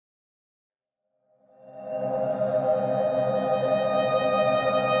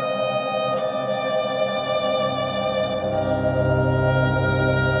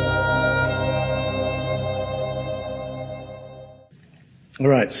All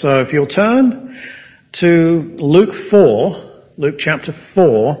right, so if you'll turn to Luke chapter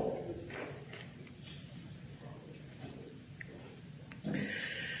 4,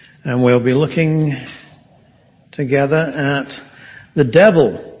 and we'll be looking together at the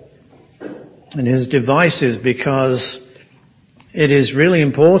devil and his devices, because it is really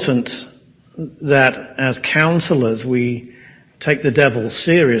important that as counselors we take the devil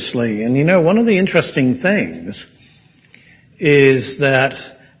seriously. And you know, one of the interesting things is that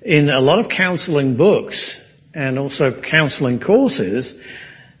in a lot of counseling books and also counseling courses,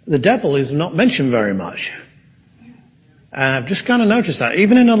 the devil is not mentioned very much. I've just kind of noticed that.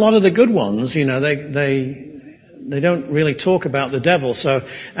 Even in a lot of the good ones, you know, they don't really talk about the devil. So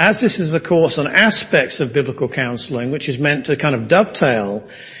as this is a course on aspects of biblical counseling, which is meant to kind of dovetail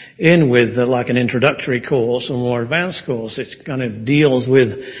in with like an introductory course or more advanced course, it kind of deals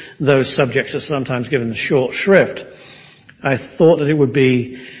with those subjects that are sometimes given a short shrift. I thought that it would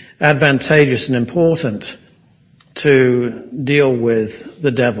be advantageous and important to deal with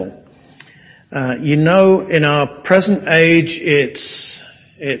the devil. You know, in our present age,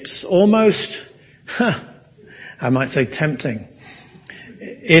 it's almost, I might say tempting.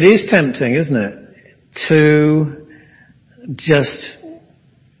 It is tempting, isn't it, to just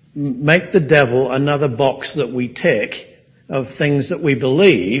make the devil another box that we tick of things that we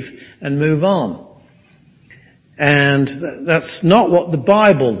believe and move on. And that's not what the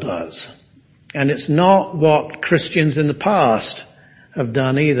Bible does. And it's not what Christians in the past have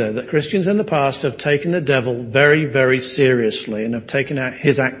done either. The Christians in the past have taken the devil very, very seriously and have taken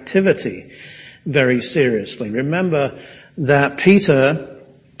his activity very seriously. Remember that Peter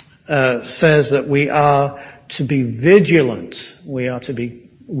says that we are to be vigilant. We are to be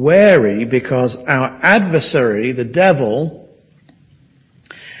wary, because our adversary, the devil,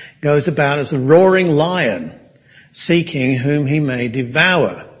 goes about as a roaring lion, seeking whom he may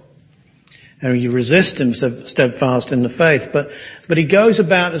devour. And you resist him steadfast in the faith. But he goes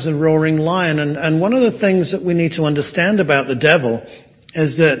about as a roaring lion. And one of the things that we need to understand about the devil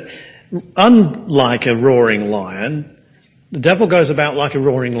is that unlike a roaring lion, the devil goes about like a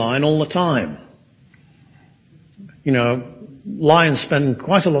roaring lion all the time. You know, lions spend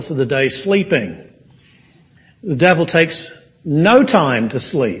quite a lot of the day sleeping. The devil takes no time to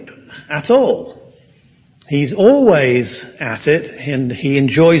sleep at all. He's always at it, and he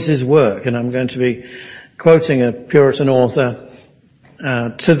enjoys his work. And I'm going to be quoting a Puritan author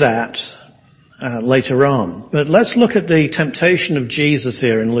to that later on. But let's look at the temptation of Jesus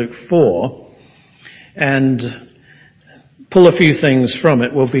here in Luke 4 and pull a few things from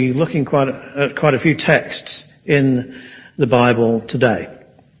it. We'll be looking at quite a few texts in the Bible today.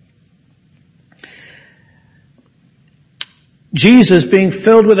 Jesus being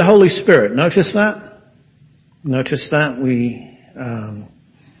filled with the Holy Spirit. Notice that? Notice that. We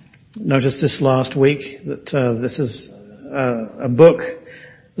noticed this last week, that this is a book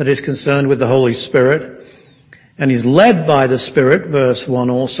that is concerned with the Holy Spirit. And he's led by the Spirit, verse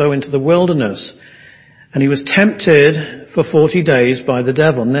 1 also, into the wilderness. And he was tempted for 40 days by the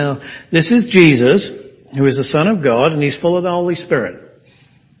devil. Now, this is Jesus, who is the Son of God, and he's full of the Holy Spirit.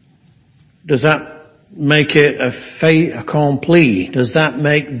 Does that make it a fait accompli? Does that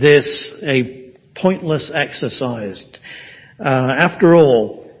make this a pointless exercise? After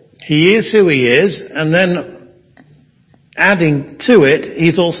all, he is who he is, and then adding to it,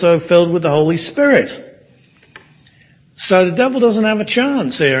 he's also filled with the Holy Spirit. So the devil doesn't have a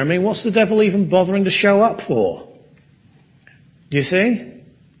chance here. I mean, what's the devil even bothering to show up for? Do you see?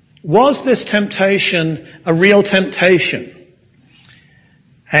 Was this temptation a real temptation?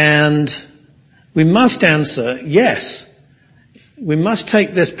 And we must answer yes. We must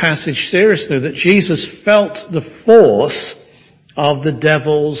take this passage seriously, that Jesus felt the force of the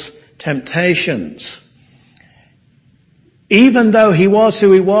devil's temptations. Even though he was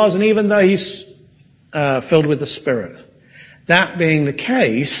who he was, and even though he's filled with the Spirit. That being the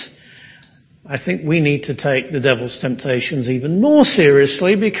case, I think we need to take the devil's temptations even more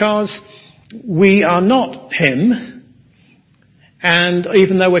seriously, because we are not him. And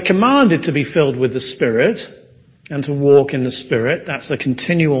even though we're commanded to be filled with the Spirit and to walk in the Spirit, that's a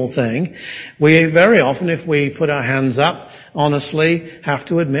continual thing, we very often, if we put our hands up, honestly have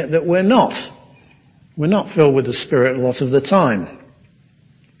to admit that we're not. We're not filled with the Spirit a lot of the time.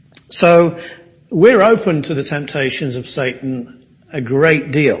 So we're open to the temptations of Satan a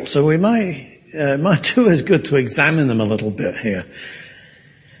great deal. So we might do as good to examine them a little bit here.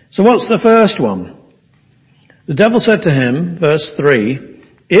 So what's the first one? The devil said to him, verse 3,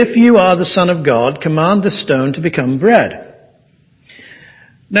 "If you are the Son of God, command this stone to become bread."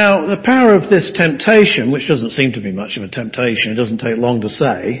 Now, the power of this temptation, which doesn't seem to be much of a temptation, it doesn't take long to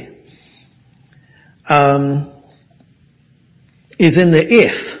say, is in the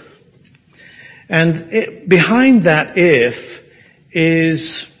if. And behind that if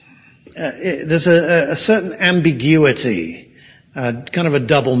is, there's a certain ambiguity, kind of a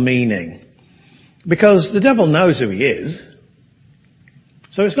double meaning. Because the devil knows who he is.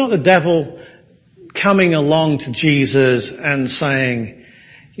 So it's not the devil coming along to Jesus and saying,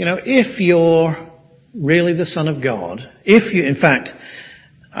 you know, if you're really the Son of God, if you, in fact,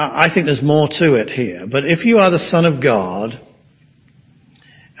 I think there's more to it here, but if you are the Son of God,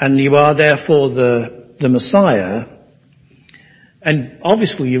 and you are therefore the Messiah, and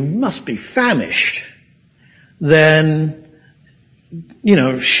obviously you must be famished, then, you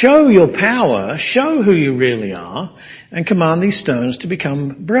know, show your power, show who you really are, and command these stones to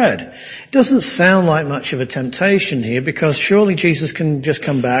become bread. It doesn't sound like much of a temptation here, because surely Jesus can just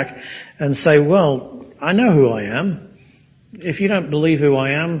come back and say, well, I know who I am. If you don't believe who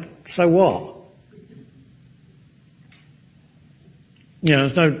I am, so what? You know,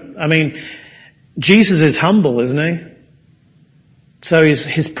 Jesus is humble, isn't he? So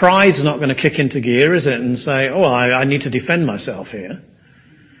his pride's not going to kick into gear, is it? And say, oh, I need to defend myself here.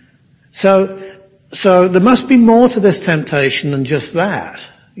 So there must be more to this temptation than just that.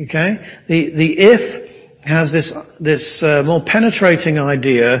 Okay? The if has this more penetrating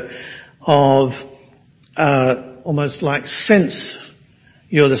idea of, almost like, since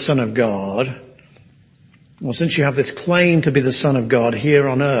you're the Son of God, or since you have this claim to be the Son of God here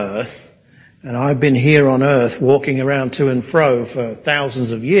on earth, and I've been here on earth walking around to and fro for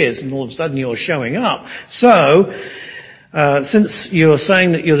thousands of years, and all of a sudden you're showing up. So, since you're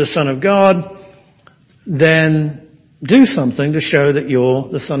saying that you're the Son of God, then do something to show that you're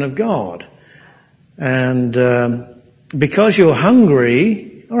the Son of God. And because you're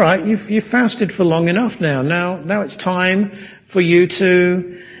hungry, all right, you've fasted for long enough now. Now it's time for you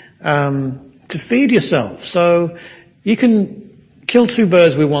to feed yourself. So you can kill two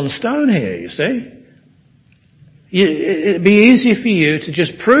birds with one stone here, you see. It'd be easier for you to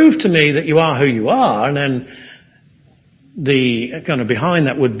just prove to me that you are who you are, and then the kind of behind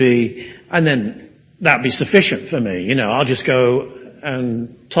that would be, and then that'd be sufficient for me. You know, I'll just go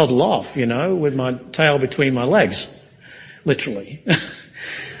and toddle off, you know, with my tail between my legs, literally.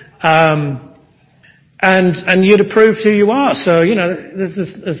 And you'd prove who you are. So, you know,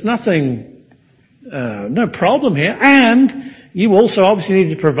 there's nothing, no problem here. And you also obviously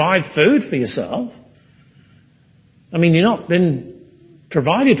need to provide food for yourself. I mean, you're not been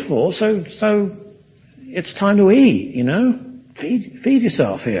provided for, so it's time to eat, you know. Feed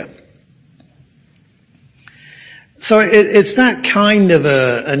yourself here. So it's that kind of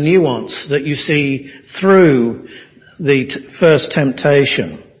a nuance that you see through the first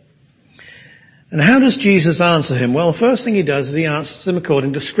temptation. And how does Jesus answer him? Well, the first thing he does is he answers him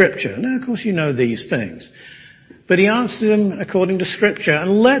according to Scripture. Now, of course, you know these things. But he answers him according to Scripture.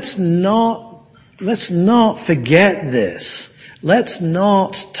 And let's not forget this. Let's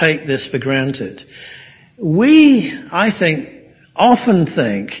not take this for granted. We, I think, often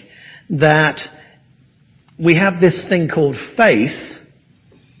think that we have this thing called faith,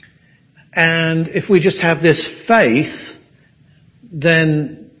 and if we just have this faith,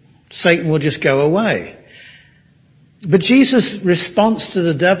 then Satan will just go away. But Jesus' response to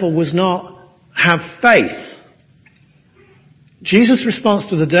the devil was not have faith. Jesus' response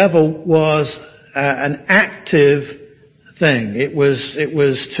to the devil was an active thing. It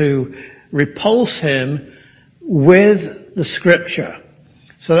was to repulse him with the Scripture.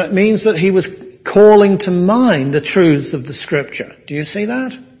 So that means that he was calling to mind the truths of the Scripture. Do you see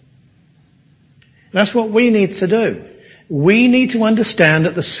that? That's what we need to do. We need to understand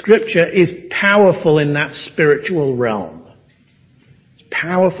that the Scripture is powerful in that spiritual realm. It's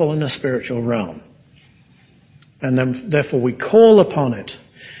powerful in the spiritual realm. And then, therefore, we call upon it.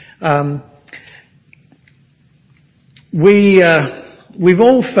 We've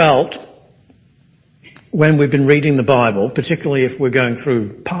all felt, when we've been reading the Bible, particularly if we're going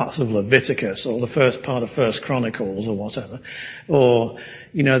through parts of Leviticus or the first part of First Chronicles or whatever, or,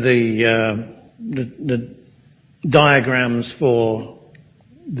 you know, the diagrams for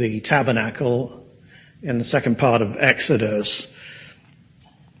the tabernacle in the second part of Exodus,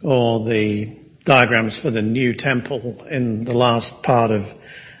 or the diagrams for the new temple in the last part of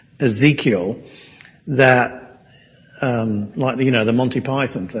Ezekiel, that, like, you know, the Monty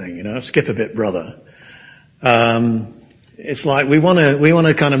Python thing, you know, skip a bit, brother. It's like we want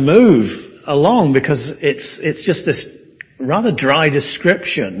to kind of move along, because it's just this rather dry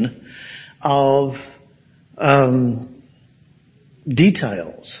description of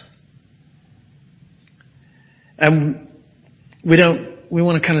details. And we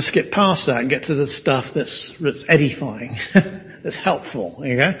want to kind of skip past that and get to the stuff that's edifying, that's helpful,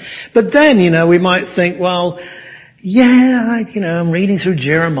 okay? But then, we might think, well, yeah, I'm reading through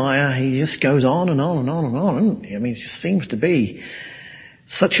Jeremiah. He just goes on and on and on and on. I mean, it just seems to be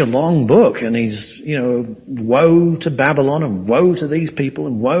such a long book, and he's, woe to Babylon and woe to these people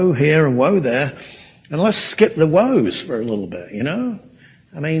and woe here and woe there. And let's skip the woes for a little bit,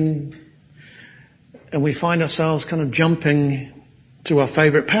 I mean, and we find ourselves kind of jumping to our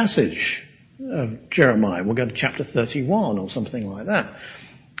favorite passage of Jeremiah. We'll go to chapter 31 or something like that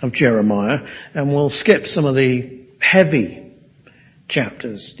of Jeremiah, and we'll skip some of the heavy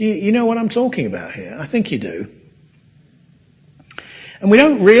chapters. You know what I'm talking about here? I think you do. And we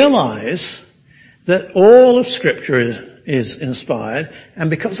don't realize that all of Scripture is inspired, and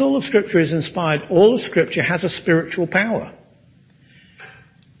because all of Scripture is inspired, all of Scripture has a spiritual power.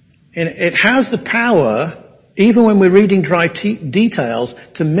 And it has the power, even when we're reading dry details,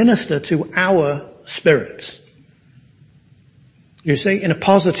 to minister to our spirits. You see, in a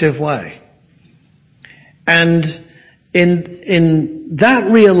positive way. And in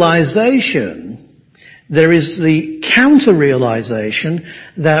that realization, there is the counter-realization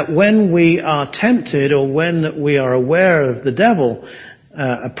that when we are tempted or when we are aware of the devil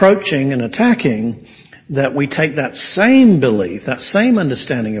approaching and attacking, that we take that same belief, that same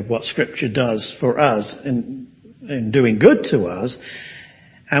understanding of what Scripture does for us in doing good to us,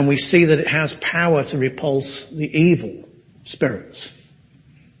 and we see that it has power to repulse the evil spirits.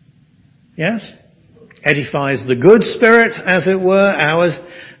 Yes? Edifies the good spirit, as it were, ours,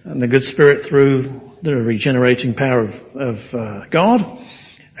 and the good spirit through the regenerating power of God,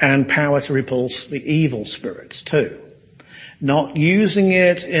 and power to repulse the evil spirits too. Not using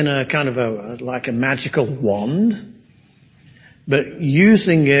it in a kind of like a magical wand, but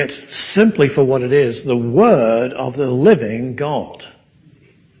using it simply for what it is, the Word of the living God.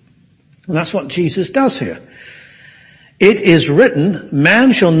 And that's what Jesus does here. It is written,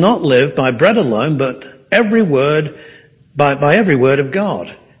 man shall not live by bread alone, but every word, by every word of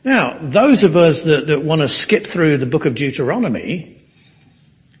God. Now, those of us that want to skip through the book of Deuteronomy,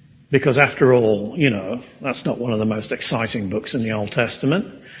 because after all, that's not one of the most exciting books in the Old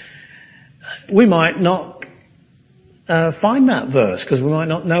Testament, we might not find that verse, because we might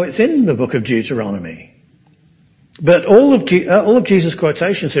not know it's in the book of Deuteronomy. But all of Jesus'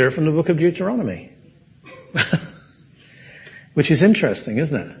 quotations here are from the book of Deuteronomy. Which is interesting,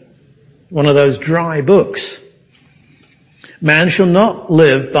 isn't it? One of those dry books. Man shall not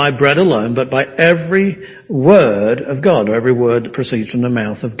live by bread alone, but by every word of God, or every word that proceeds from the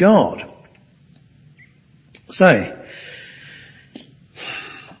mouth of God. Say,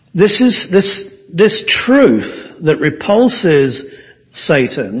 this truth that repulses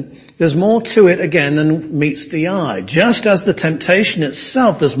Satan, there's more to it again than meets the eye. Just as the temptation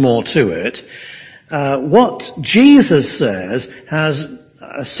itself, there's more to it. What Jesus says has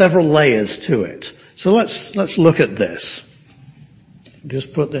several layers to it. So let's look at this.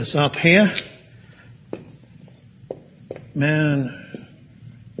 Just put this up here. Man.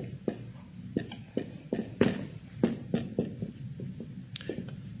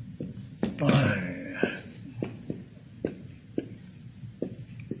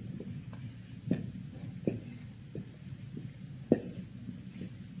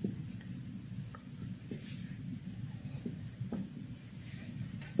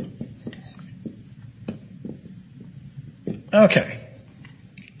 Okay.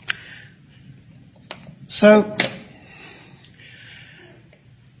 So,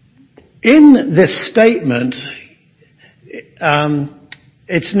 in this statement,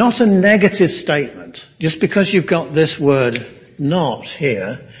 it's not a negative statement. Just because you've got this word not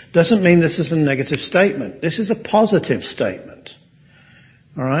here doesn't mean this is a negative statement. This is a positive statement.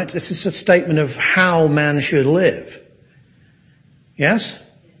 Alright? This is a statement of how man should live. Yes?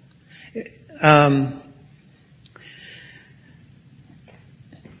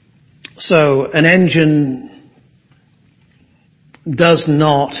 So an engine does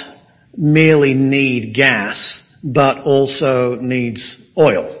not merely need gas, but also needs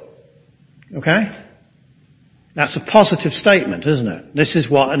oil. Okay? That's a positive statement, isn't it? This is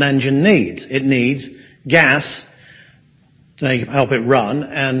what an engine needs. It needs gas to help it run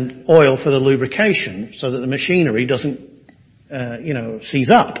and oil for the lubrication so that the machinery doesn't, seize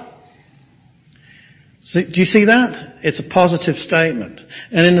up. So, do you see that? It's a positive statement.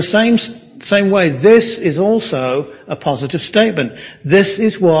 And in the same way, this is also a positive statement. This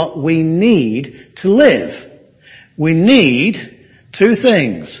is what we need to live. We need two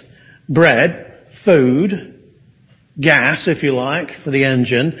things. Bread, food, gas, if you like, for the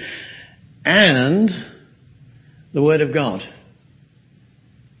engine, and the Word of God.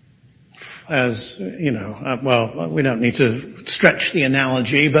 As, we don't need to stretch the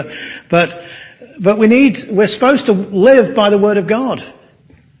analogy, but we're supposed to live by the Word of God.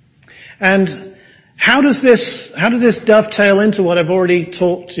 And how does this dovetail into what I've already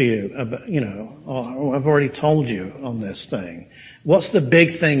talked to you about, or I've already told you on this thing? What's the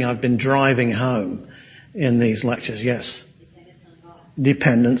big thing I've been driving home in these lectures? Yes.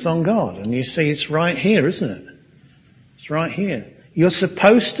 Dependence on God. And you see, it's right here, isn't it? It's right here. You're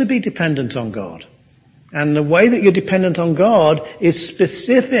supposed to be dependent on God. And the way that you're dependent on God is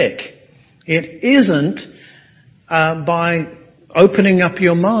specific. It isn't by opening up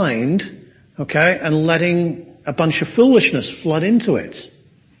your mind, okay, and letting a bunch of foolishness flood into it.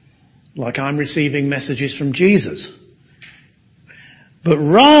 Like I'm receiving messages from Jesus. But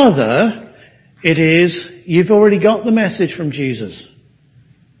rather, it is, you've already got the message from Jesus.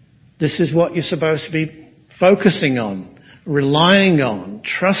 This is what you're supposed to be focusing on, relying on,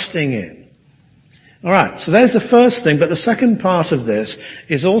 trusting in. Alright, so there's the first thing, but the second part of this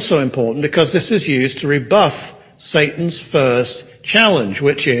is also important because this is used to rebuff Satan's first challenge,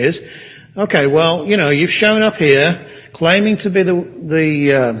 which is, okay, well, you've shown up here claiming to be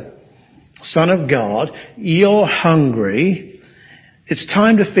the Son of God. You're hungry. It's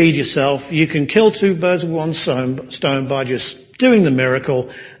time to feed yourself. You can kill two birds with one stone by just doing the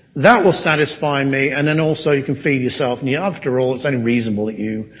miracle. That will satisfy me, and then also you can feed yourself. And after all, it's only reasonable that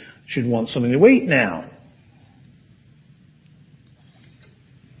you should want something to eat now.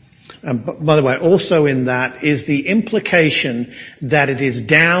 And by the way, also in that is the implication that it is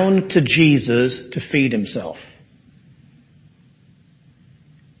down to Jesus to feed himself.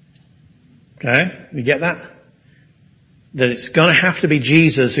 Okay? You get that? That it's going to have to be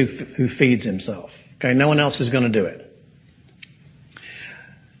Jesus who feeds himself. Okay? No one else is going to do it.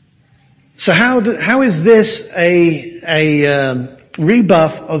 So how is this a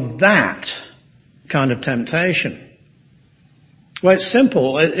rebuff of that kind of temptation? Well, it's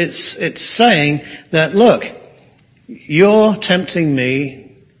simple. It's saying that, look, you're tempting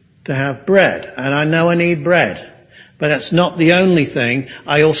me to have bread, and I know I need bread, but that's not the only thing.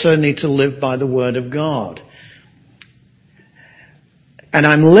 I also need to live by the Word of God. And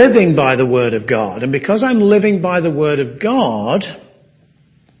I'm living by the Word of God, and because I'm living by the Word of God,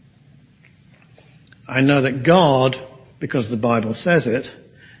 I know that God, because the Bible says it,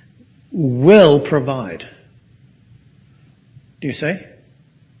 will provide. Do you see?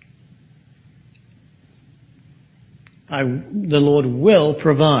 The Lord will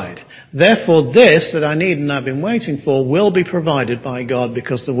provide. Therefore, this that I need and I've been waiting for will be provided by God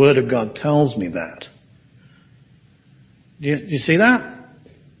because the Word of God tells me that. Do you see that?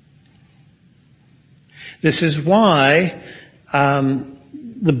 This is why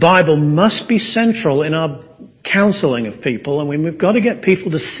the Bible must be central in our counseling of people, and we've got to get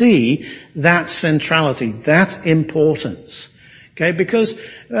people to see that centrality, that importance. Okay, because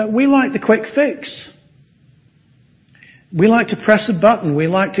we like the quick fix. We like to press a button. We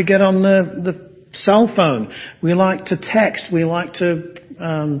like to get on the cell phone. We like to text. We like to,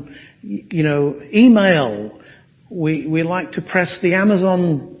 email. We like to press the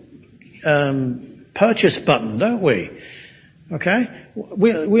Amazon purchase button, don't we? Okay?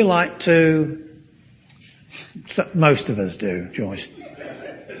 We like to, most of us do, Joyce.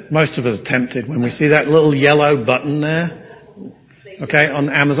 Most of us are tempted when we see that little yellow button there. Okay, on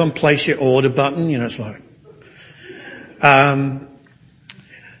Amazon, place your order button, it's like,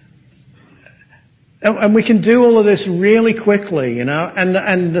 and we can do all of this really quickly, and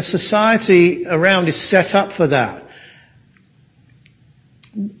the society around is set up for that.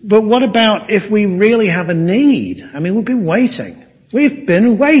 But what about if we really have a need? I mean, we've been waiting. We've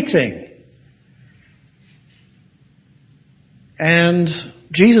been waiting. And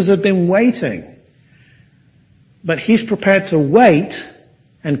Jesus had been waiting. But he's prepared to wait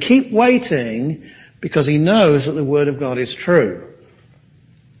and keep waiting because he knows that the Word of God is true.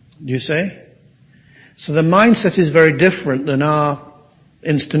 Do you see? So the mindset is very different than our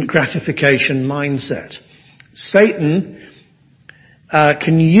instant gratification mindset. Satan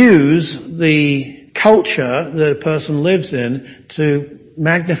can use the culture that a person lives in to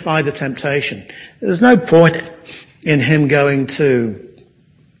magnify the temptation. There's no point in him going to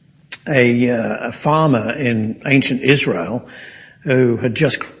a farmer in ancient Israel who had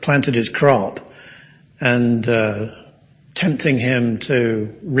just planted his crop and tempting him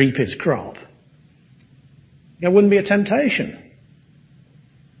to reap his crop. It wouldn't be a temptation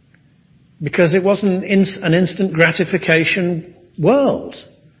because it wasn't an instant gratification world.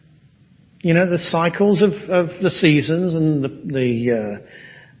 The cycles of the seasons and the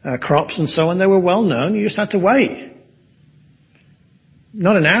crops and so on, they were well known. You just had to wait.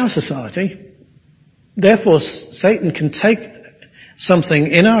 Not in our society. Therefore, Satan can take something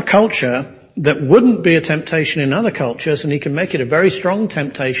in our culture that wouldn't be a temptation in other cultures, and he can make it a very strong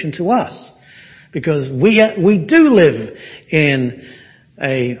temptation to us. Because we do live in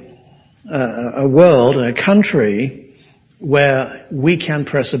a world, a country, where we can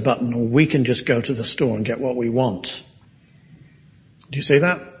press a button or we can just go to the store and get what we want. Do you see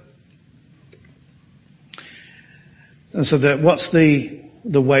that? And so what's the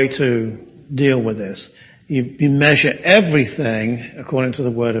way to deal with this? You measure everything according to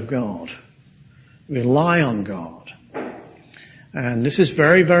the Word of God. Rely on God. And this is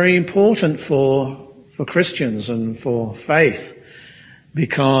very, very important for Christians and for faith,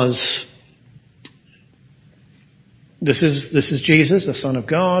 because this is Jesus, the Son of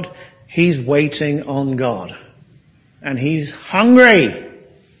God. He's waiting on God. And he's hungry.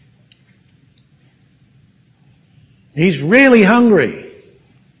 He's really hungry.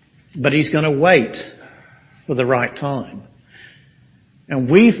 But he's going to wait for the right time. And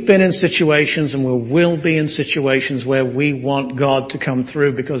we've been in situations, and we will be in situations, where we want God to come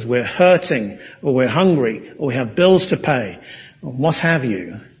through because we're hurting, or we're hungry, or we have bills to pay, or what have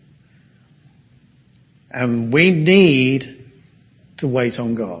you. And we need to wait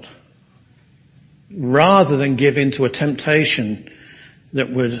on God, rather than give in to a temptation that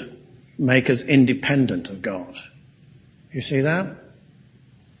would make us independent of God. You see that?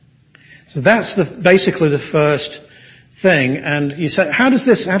 So that's basically the first thing. And you say, how does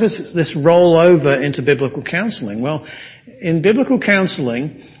this roll over into biblical counseling? Well, in biblical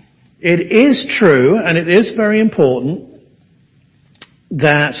counseling, it is true, and it is very important,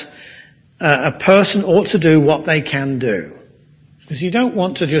 that a person ought to do what they can do. Because you don't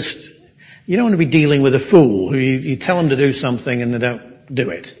want to be dealing with a fool who you tell them to do something and they don't do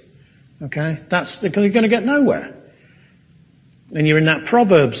it. Okay? Because you're going to get nowhere. And you're in that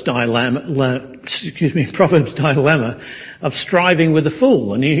Proverbs dilemma of striving with a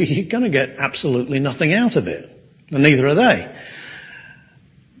fool, and you're going to get absolutely nothing out of it. And neither are they.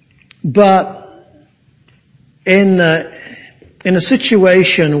 But in a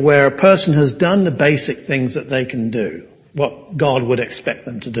situation where a person has done the basic things that they can do, what God would expect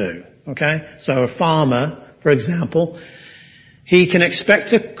them to do, okay? So a farmer, for example, he can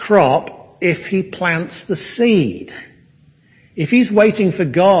expect a crop if he plants the seed. If he's waiting for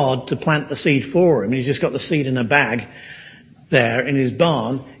God to plant the seed for him, and he's just got the seed in a bag there in his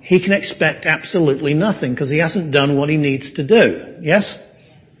barn, he can expect absolutely nothing because he hasn't done what he needs to do. Yes?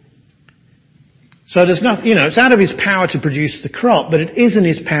 So there's nothing, it's out of his power to produce the crop, but it is in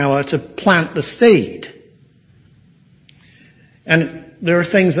his power to plant the seed. And there are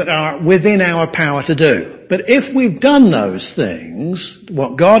things that are within our power to do. But if we've done those things,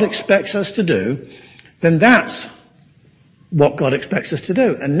 what God expects us to do, then that's what God expects us to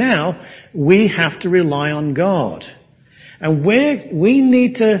do. And now we have to rely on God. And we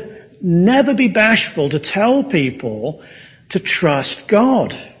need to never be bashful to tell people to trust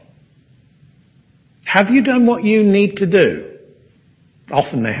God. Have you done what you need to do?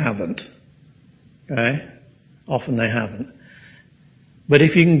 Often they haven't. Okay? Often they haven't. But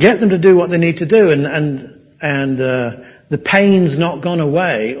if you can get them to do what they need to do, and the pain's not gone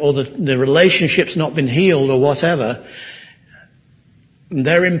away, or the relationship's not been healed, or whatever,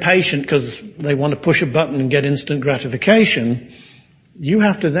 they're impatient because they want to push a button and get instant gratification, you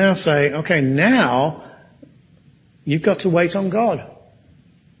have to now say, okay, now you've got to wait on God.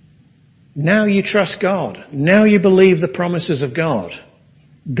 Now you trust God. Now you believe the promises of God.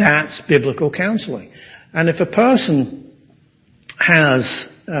 That's biblical counseling. And if a person has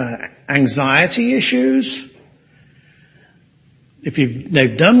anxiety issues, if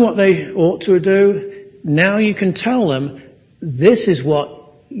they've done what they ought to do, now you can tell them, this is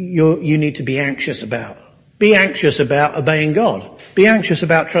what you need to be anxious about. Be anxious about obeying God. Be anxious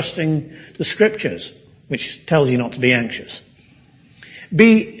about trusting the Scriptures, which tells you not to be anxious.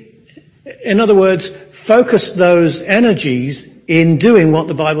 In other words, focus those energies in doing what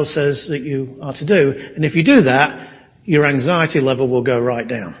the Bible says that you are to do. And if you do that, your anxiety level will go right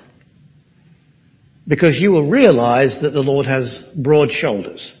down. Because you will realize that the Lord has broad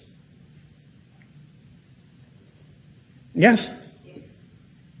shoulders. Yes?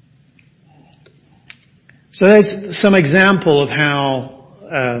 So there's some example of how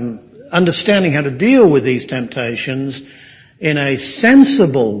understanding how to deal with these temptations in a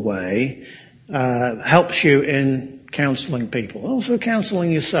sensible way helps you in counseling people. Also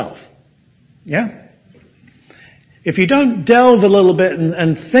counseling yourself. Yeah? If you don't delve a little bit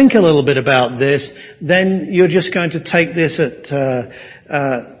and think a little bit about this, then you're just going to take this at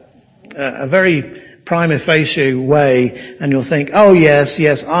a very prima facie way, and you'll think, oh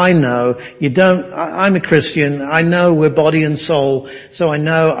yes, I know. I'm a Christian. I know we're body and soul, so I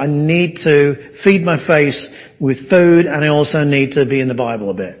know I need to feed my face with food, and I also need to be in the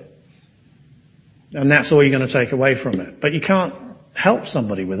Bible a bit. And that's all you're going to take away from it. But you can't help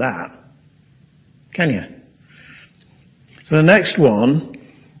somebody with that, can you? So the next one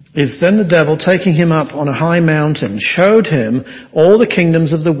is, then the devil, taking him up on a high mountain, showed him all the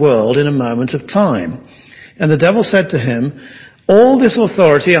kingdoms of the world in a moment of time. And the devil said to him, all this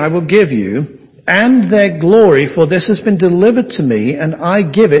authority I will give you, and their glory, for this has been delivered to me, and I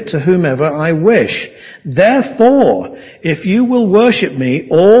give it to whomever I wish. Therefore, if you will worship me,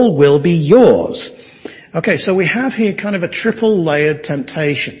 all will be yours. Okay, so we have here kind of a triple layered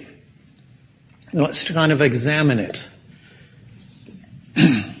temptation. Now let's kind of examine it.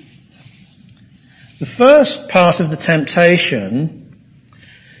 The first part of the temptation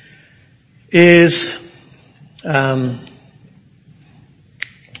is I'll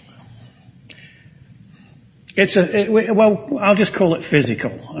just call it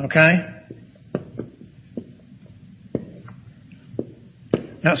physical, okay?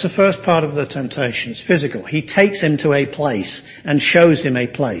 That's the first part of the temptation. It's physical. He takes him to a place and shows him a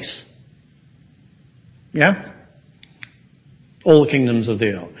place. Yeah? All the kingdoms of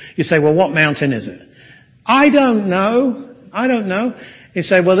the earth. You say, well, what mountain is it? I don't know. You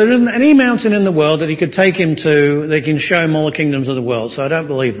say, well, there isn't any mountain in the world that he could take him to that can show him all the kingdoms of the world, so I don't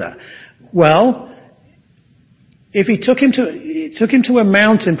believe that. Well, if he took him to a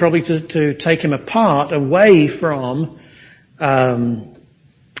mountain, probably to take him apart, away from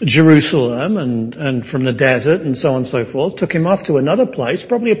Jerusalem and from the desert and so on and so forth, took him off to another place,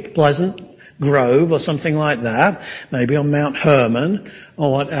 probably a pleasant grove or something like that, maybe on Mount Hermon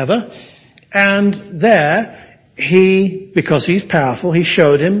or whatever. And there, because he's powerful, he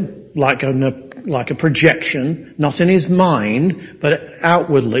showed him like a projection, not in his mind, but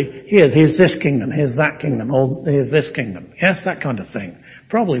outwardly, here's this kingdom, here's that kingdom, or here's this kingdom. Yes, that kind of thing.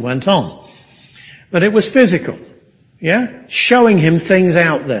 Probably went on. But it was physical. Yeah? Showing him things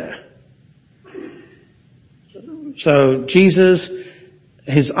out there. So Jesus,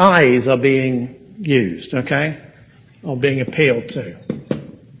 his eyes are being used, okay? Or being appealed to.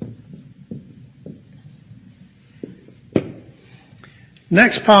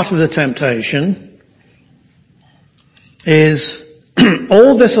 Next part of the temptation is,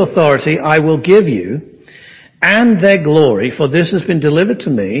 all this authority I will give you, and their glory, for this has been delivered to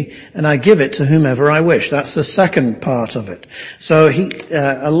me, and I give it to whomever I wish. That's the second part of it. So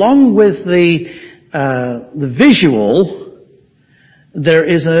along with the visual, there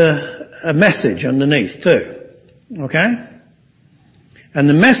is a message underneath too. Okay? And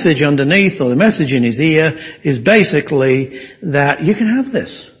the message underneath, or the message in his ear, is basically that you can have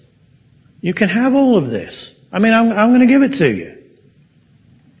this. You can have all of this. I mean, I'm going to give it to you.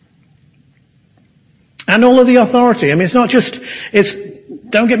 And all of the authority. I mean, it's not just,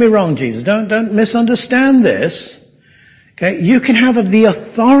 don't get me wrong, Jesus. Don't misunderstand this. Okay? You can have the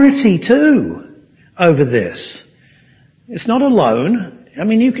authority too over this. It's not alone. I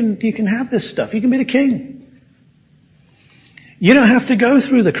mean, you can have this stuff. You can be the king. You don't have to go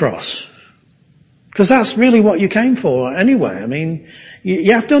through the cross. Because that's really what you came for anyway. I mean,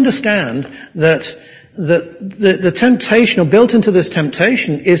 you have to understand that the temptation, or built into this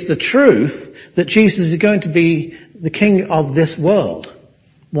temptation, is the truth that Jesus is going to be the king of this world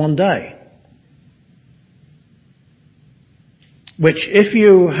one day. Which, if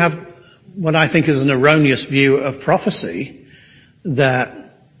you have what I think is an erroneous view of prophecy, that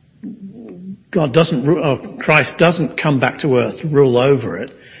God doesn't, or Christ doesn't come back to earth to rule over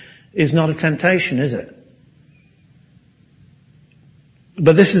it, is not a temptation, is it?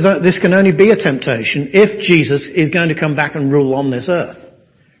 But this can only be a temptation if Jesus is going to come back and rule on this earth.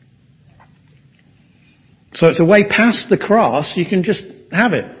 So it's a way past the cross. You can just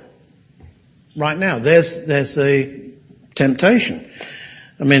have it right now. There's the temptation.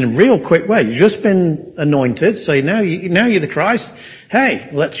 I mean, a real quick way. You've just been anointed, so now you're the Christ. Hey,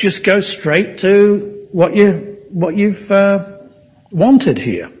 let's just go straight to what you've wanted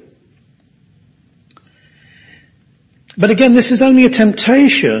here. But again, this is only a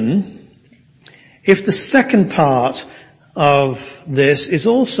temptation if the second part of this is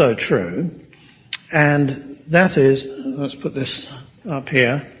also true. And that is, let's put this up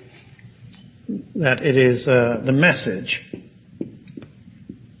here, that it is the message.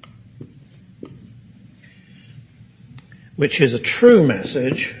 Which is a true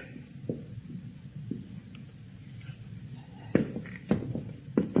message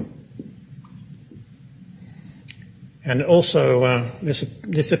And also,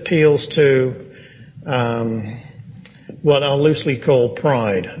 this appeals to what I'll loosely call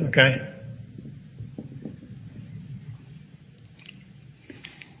pride, okay?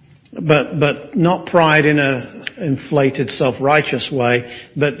 But not pride in a inflated, self-righteous way,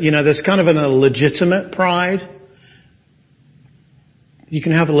 but, there's kind of a legitimate pride. You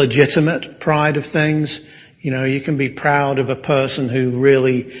can have a legitimate pride of things. You can be proud of a person who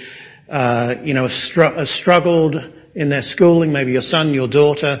really, has struggled in their schooling, maybe your son, your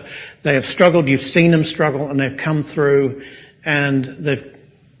daughter. They have struggled, you've seen them struggle, and they've come through and they've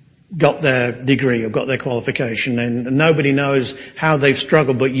got their degree or got their qualification, and nobody knows how they've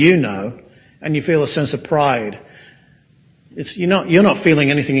struggled but you know, and you feel a sense of pride. You're not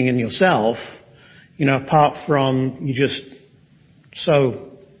feeling anything in yourself, apart from you're just so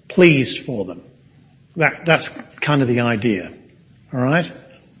pleased for them. That's kind of the idea. Alright?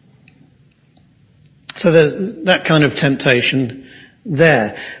 So there's that kind of temptation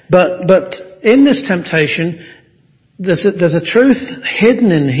there. But in this temptation, there's a truth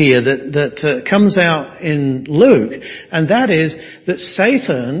hidden in here that comes out in Luke, and that is that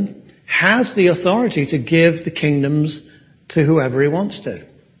Satan has the authority to give the kingdoms to whoever he wants to.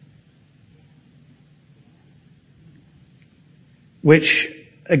 Which,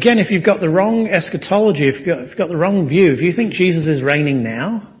 again, if you've got the wrong eschatology, if you've got the wrong view, if you think Jesus is reigning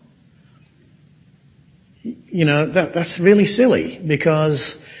now, that's really silly,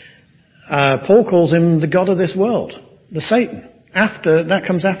 because Paul calls him the god of this world, the Satan. That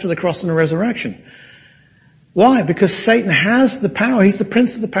comes after the cross and the resurrection. Why? Because Satan has the power. He's the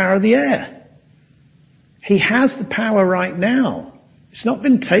prince of the power of the air. He has the power right now. It's not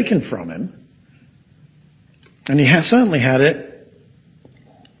been taken from him. And he has certainly had it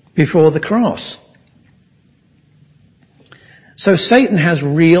before the cross. So Satan has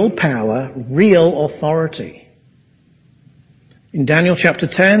real power, real authority. In Daniel chapter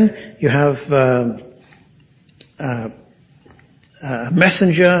 10, you have a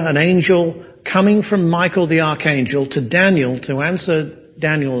messenger, an angel, coming from Michael the archangel to Daniel to answer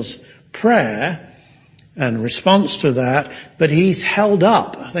Daniel's prayer and response to that, but he's held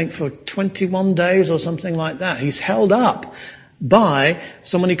up, I think for 21 days or something like that. He's held up by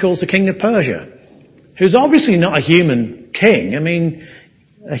someone he calls the king of Persia, who's obviously not a human king. I mean,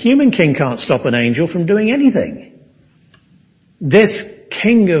 a human king can't stop an angel from doing anything. This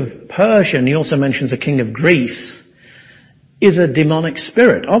king of Persia, and he also mentions a king of Greece, is a demonic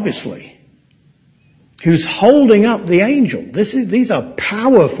spirit, obviously, who's holding up the angel. These are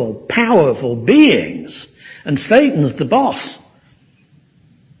powerful, powerful beings, and Satan's the boss.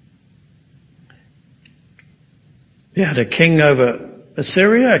 You had a king over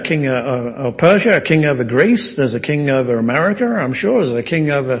Assyria, a king over Persia, a king over Greece. There's a king over America, I'm sure. There's a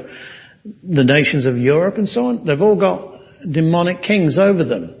king over the nations of Europe and so on. They've all got demonic kings over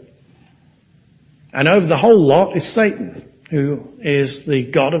them. And over the whole lot is Satan, who is the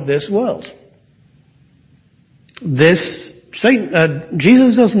god of this world.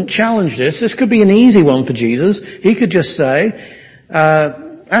 Jesus doesn't challenge this. This could be an easy one for Jesus. He could just say,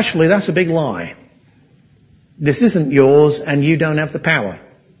 actually, that's a big lie. This isn't yours, and you don't have the power.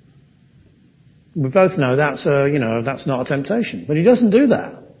 We both know that's not a temptation. But he doesn't do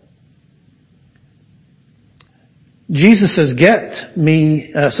that. Jesus says, get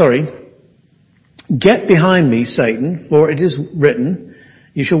behind me, Satan, for it is written,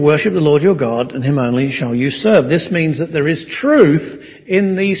 you shall worship the Lord your God, and him only shall you serve. This means that there is truth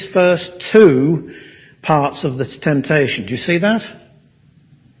in these first two parts of this temptation. Do you see that?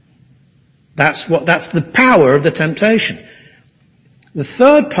 That's the power of the temptation. The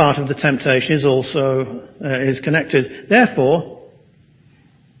third part of the temptation is also is connected. Therefore,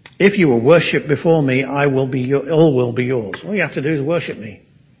 if you will worship before me, all will be yours. All you have to do is worship me.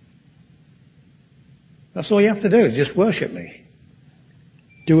 That's all you have to do, is just worship me.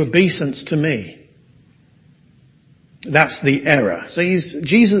 Do obeisance to me. That's the error. So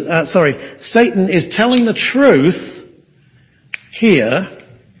Satan is telling the truth here,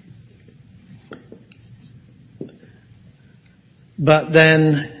 but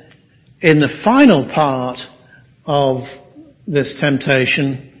then in the final part of this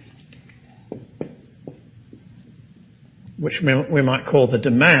temptation, which we might call the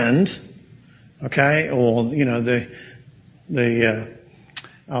demand, okay, or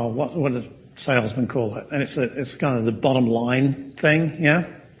what do salesmen call it? And it's kind of the bottom line thing, yeah.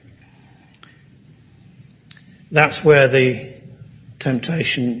 That's where the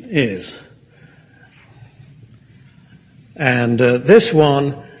temptation is. And this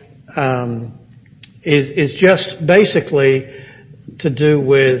one is just basically to do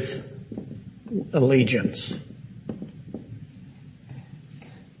with allegiance.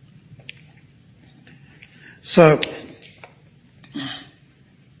 So,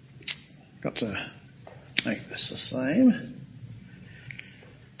 got to make this the same.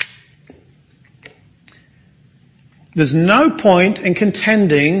 There's no point in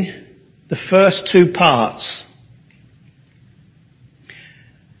contending the first two parts.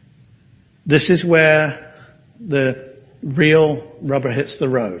 This is where the real rubber hits the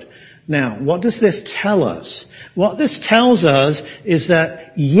road. Now, what does this tell us? What this tells us is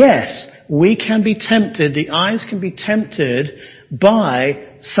that, yes, we can be tempted, the eyes can be tempted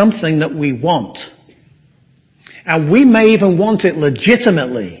by something that we want. And we may even want it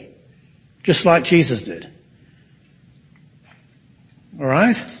legitimately, just like Jesus did.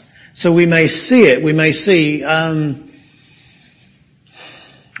 Alright? So we may see it, we may see, I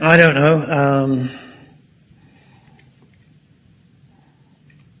don't know,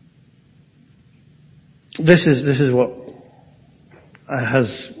 this is what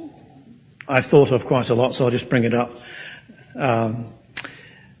I've thought of quite a lot, so I'll just bring it up.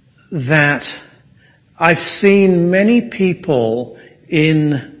 That I've seen many people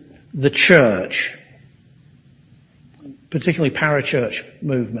in the church, particularly parachurch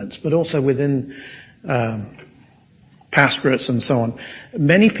movements, but also within pastorates and so on,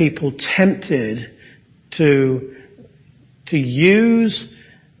 many people tempted to use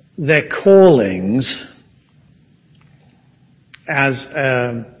their callings as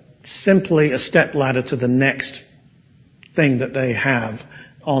simply a stepladder to the next thing that they have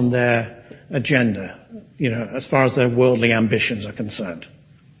on their agenda, as far as their worldly ambitions are concerned.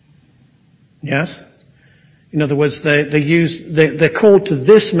 Yes? In other words, they're called to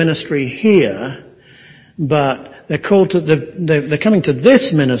this ministry here, but they're coming to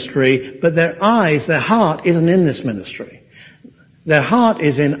this ministry, but their heart isn't in this ministry. Their heart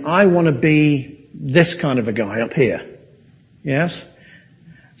is in, I want to be this kind of a guy up here. Yes?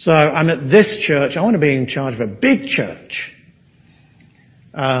 So I'm at this church, I want to be in charge of a big church.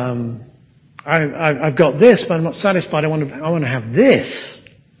 I've got this, but I'm not satisfied, I want to have this.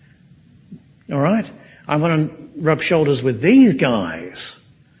 Alright? I want to rub shoulders with these guys.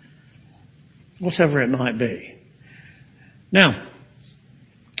 Whatever it might be. Now,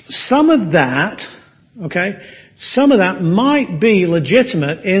 some of that might be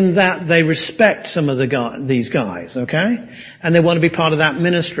legitimate in that they respect some of these guys, okay? And they want to be part of that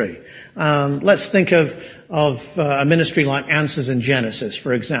ministry. Let's think of a ministry like Answers in Genesis,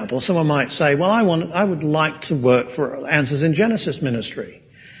 for example. Someone might say, well, I would like to work for Answers in Genesis ministry.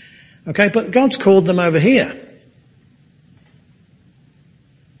 Okay, but God's called them over here.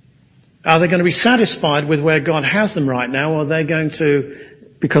 Are they going to be satisfied with where God has them right now, or are they going to,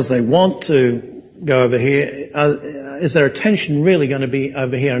 because they want to go over here, is their attention really going to be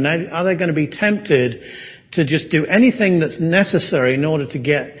over here? And are they going to be tempted to just do anything that's necessary in order to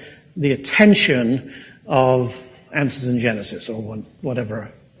get the attention of Answers in Genesis or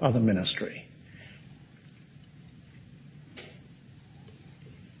whatever other ministry?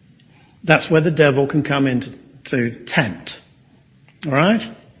 That's where the devil can come in to tempt.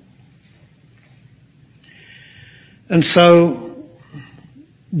 Alright? And so,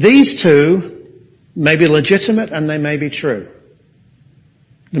 these two may be legitimate and they may be true.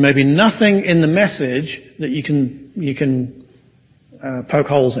 There may be nothing in the message that you can poke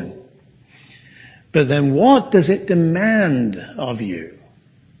holes in. But then what does it demand of you?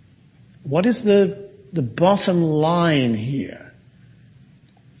 What is the bottom line here?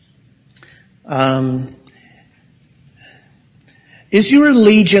 Is your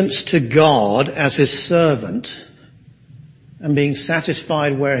allegiance to God as His servant and being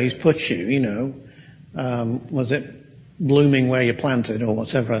satisfied where He's put you, was it blooming where you planted or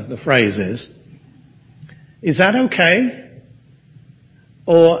whatever the phrase is? Is that okay?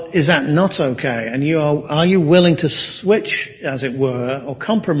 Or is that not okay? And are you willing to switch, as it were, or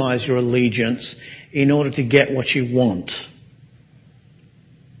compromise your allegiance in order to get what you want?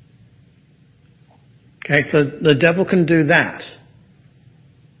 Okay, so the devil can do that.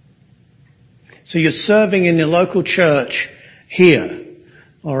 So you're serving in your local church here,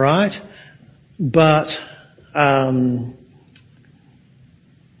 alright? But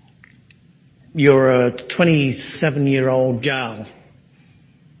you're a 27-year-old gal.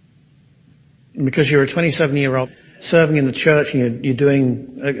 And because you're a 27-year-old serving in the church and you're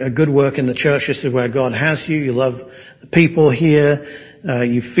doing a good work in the church, this is where God has you, you love the people here,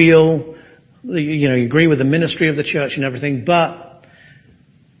 you feel, you agree with the ministry of the church and everything, but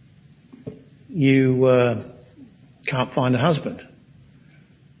you can't find a husband.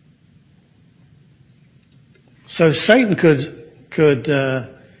 So Satan could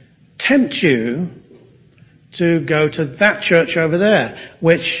tempt you to go to that church over there,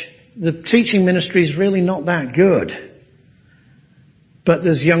 which the teaching ministry is really not that good. But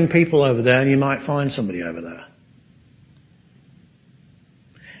there's young people over there and you might find somebody over there.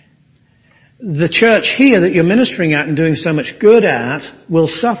 The church here that you're ministering at and doing so much good at will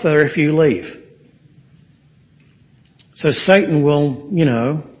suffer if you leave. So Satan will,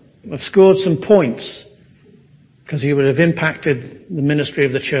 have scored some points because he would have impacted the ministry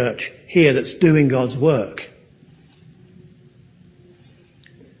of the church here that's doing God's work.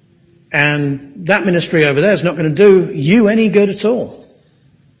 And that ministry over there is not going to do you any good at all.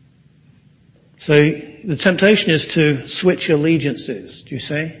 So the temptation is to switch allegiances, do you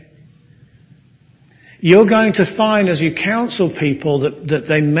see? You're going to find as you counsel people that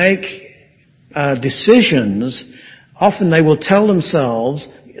they make decisions, often they will tell themselves,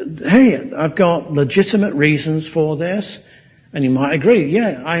 hey, I've got legitimate reasons for this. And you might agree,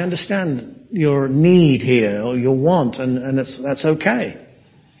 yeah, I understand your need here or your want and that's okay.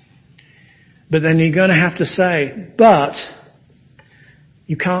 But then you're going to have to say, but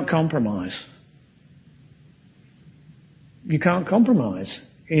you can't compromise. You can't compromise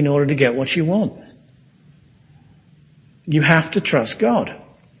in order to get what you want. You have to trust God.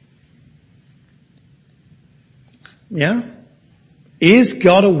 Yeah? Is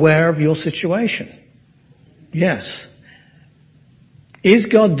God aware of your situation? Yes. Is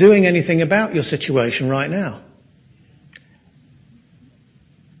God doing anything about your situation right now?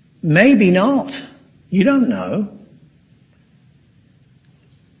 Maybe not. You don't know.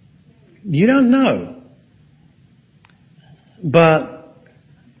 You don't know. But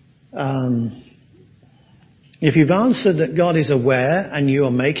if you've answered that God is aware and you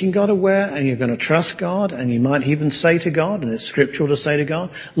are making God aware and you're going to trust God and you might even say to God, and it's scriptural to say to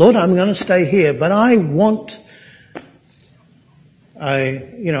God, Lord, I'm going to stay here, but I want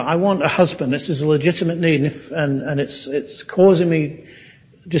a husband. This is a legitimate need and it's causing me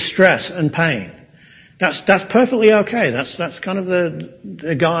distress and pain. That's perfectly okay. That's kind of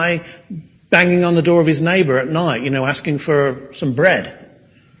the guy banging on the door of his neighbor at night, asking for some bread.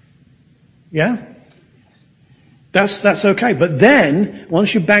 Yeah? That's okay. But then,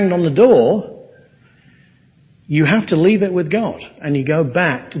 once you've banged on the door, you have to leave it with God and you go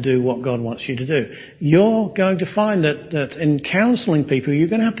back to do what God wants you to do. You're going to find that in counseling people, you're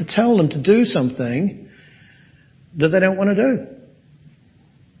going to have to tell them to do something that they don't want to do.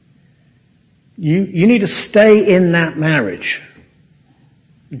 You need to stay in that marriage.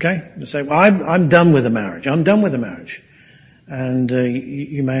 Okay? You say, well, I'm done with the marriage. I'm done with the marriage. And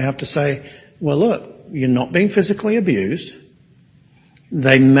you may have to say, well, look, you're not being physically abused.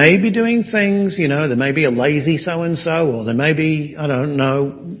 They may be doing things, there may be a lazy so-and-so, or there may be, I don't know,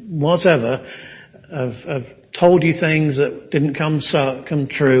 whatever, have told you things that didn't come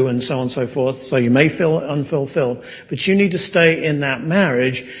true and so on and so forth. So you may feel unfulfilled. But you need to stay in that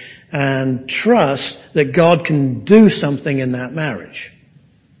marriage and trust that God can do something in that marriage.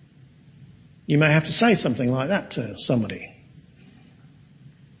 You may have to say something like that to somebody.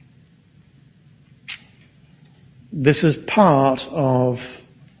 This is part of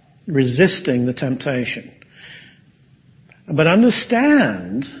resisting the temptation. But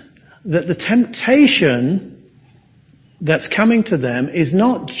understand that the temptation that's coming to them is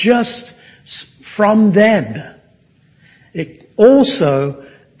not just from them. It also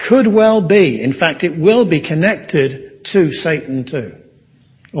could well be, in fact it will be connected to Satan too,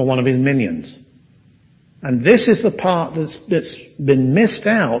 or one of his minions. And this is the part that's been missed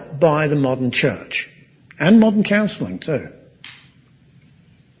out by the modern church. And modern counseling too.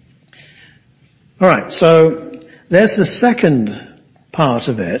 Alright, so there's the second part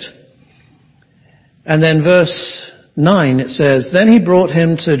of it. And then verse 9 it says, Then he brought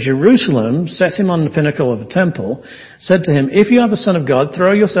him to Jerusalem, set him on the pinnacle of the temple, said to him, If you are the Son of God,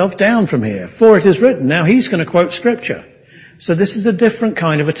 throw yourself down from here, for it is written. Now he's going to quote scripture. So this is a different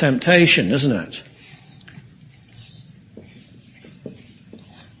kind of a temptation, isn't it?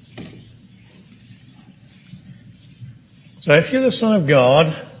 So if you're the Son of God,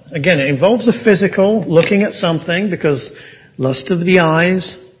 again, it involves the physical, looking at something, because lust of the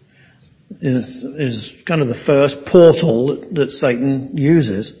eyes is kind of the first portal that Satan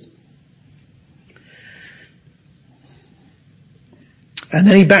uses. And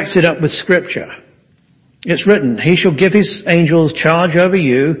then he backs it up with scripture. It's written, He shall give His angels charge over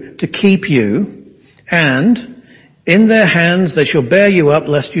you to keep you, and in their hands they shall bear you up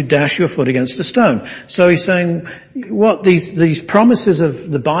lest you dash your foot against a stone. So he's saying, what these promises of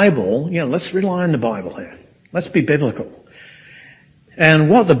the Bible, let's rely on the Bible here. Let's be biblical. And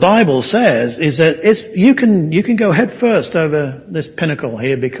what the Bible says is that you can go head first over this pinnacle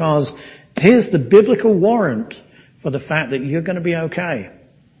here, because here's the biblical warrant for the fact that you're going to be okay.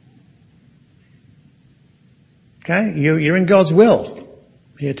 Okay? You're in God's will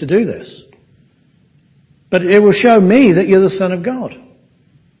here to do this. But it will show me that you're the Son of God.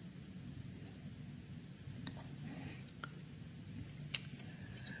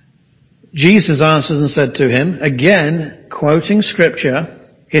 Jesus answered and said to him, again, quoting Scripture,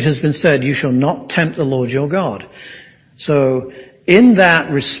 it has been said, you shall not tempt the Lord your God. So, in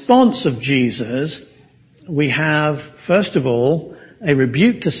that response of Jesus, we have, first of all, a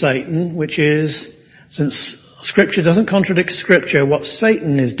rebuke to Satan, which is, since Scripture doesn't contradict Scripture, what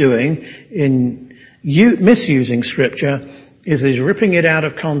Satan is doing in misusing Scripture is he's ripping it out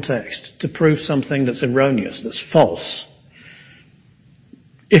of context to prove something that's erroneous, that's false.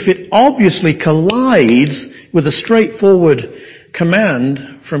 If it obviously collides with a straightforward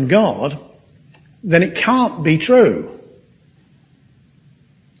command from God, then it can't be true.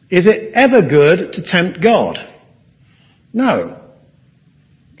 Is it ever good to tempt God? No.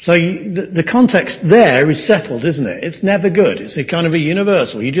 So the context there is settled, isn't it? It's never good. It's a kind of a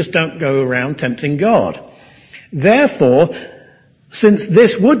universal. You just don't go around tempting God. Therefore, since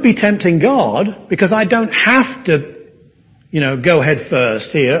this would be tempting God, because I don't have to, go head first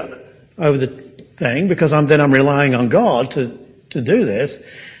here over the thing, because I'm relying on God to do this,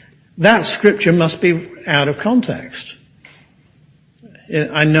 that Scripture must be out of context.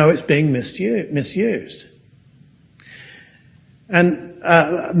 I know it's being misused. And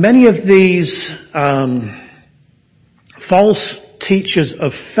many of these false teachers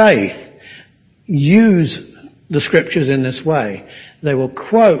of faith use the Scriptures in this way. They will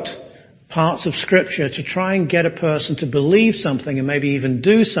quote parts of Scripture to try and get a person to believe something and maybe even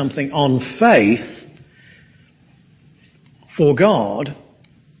do something on faith for God,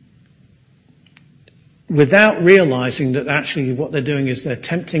 without realizing that actually what they're doing is they're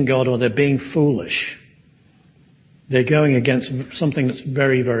tempting God, or they're being foolish. They're going against something that's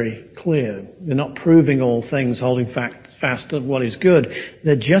very, very clear. They're not proving all things, holding fast to what is good.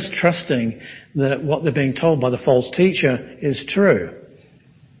 They're just trusting that what they're being told by the false teacher is true.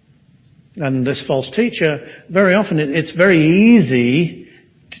 And this false teacher, very often it's very easy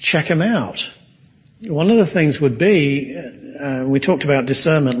to check him out. One of the things would be, we talked about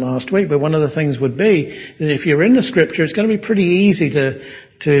discernment last week, but one of the things would be that if you're in the Scripture, it's going to be pretty easy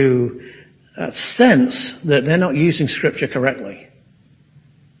to sense that they're not using Scripture correctly.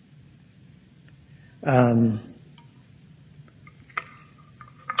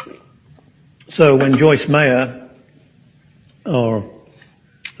 So when Joyce Meyer or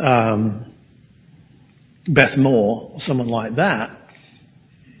Beth Moore, or someone like that,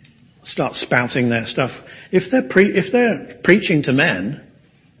 start spouting their stuff, if they're preaching to men,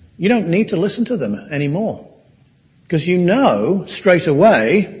 you don't need to listen to them anymore, because you know straight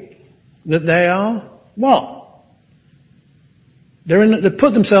away that they are what? They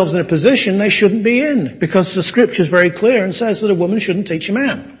put themselves in a position they shouldn't be in, because the Scripture is very clear and says that a woman shouldn't teach a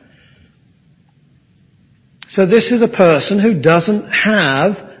man. So this is a person who doesn't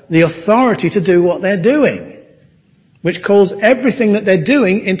have the authority to do what they're doing, which calls everything that they're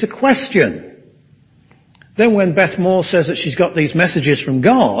doing into question. Then when Beth Moore says that she's got these messages from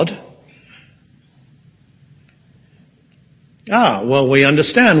God, well, we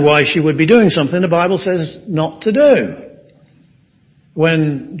understand why she would be doing something the Bible says not to do.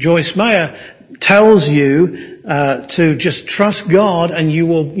 When Joyce Meyer tells you to just trust God and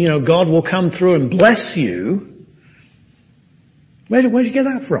God will come through and bless you, where did you get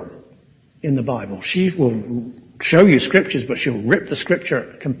that from in the Bible? She will show you Scriptures, but she'll rip the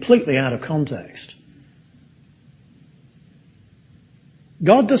Scripture completely out of context.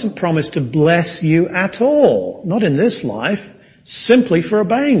 God doesn't promise to bless you at all, not in this life, simply for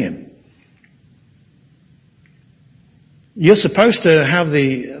obeying Him. You're supposed to have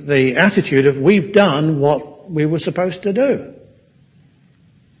the attitude of, we've done what we were supposed to do.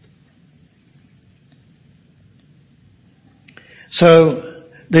 So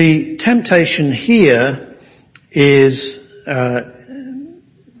the temptation here is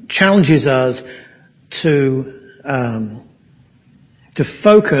challenges us to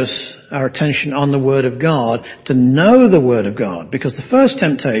focus our attention on the Word of God, to know the Word of God. Because the first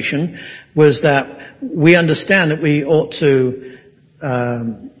temptation was that we understand that we ought to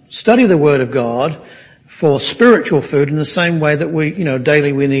study the Word of God for spiritual food in the same way that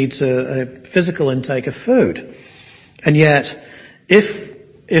daily we need a physical intake of food. And yet, if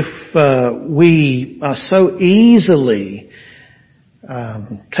we are so easily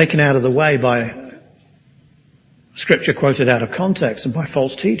taken out of the way by Scripture quoted out of context and by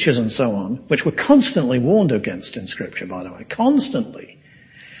false teachers and so on, which we're constantly warned against in Scripture, by the way, constantly,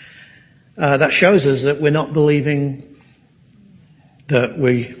 that shows us that we're not believing that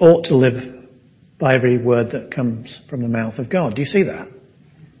we ought to live by every word that comes from the mouth of God. Do you see that?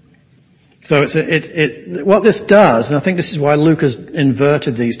 So what this does, and I think this is why Luke has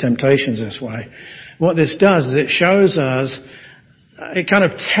inverted these temptations this way, what this does is it shows us, it kind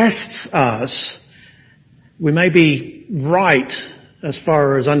of tests us. We may be right as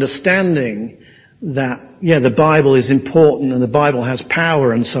far as understanding that, the Bible is important and the Bible has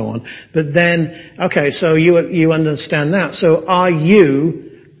power and so on. But then, okay, so you understand that. So are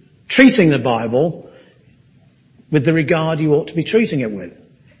you treating the Bible with the regard you ought to be treating it with?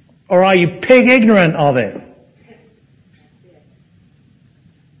 Or are you pig ignorant of it?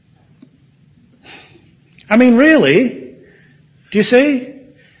 I mean, really? Do you see?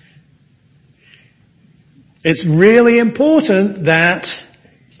 It's really important that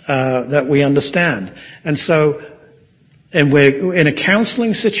we understand. And so, and we're in a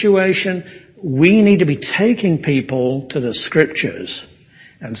counseling situation, we need to be taking people to the scriptures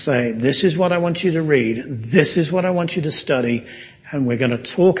and say, this is what I want you to read, this is what I want you to study, and we're going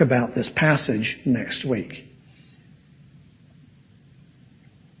to talk about this passage next week.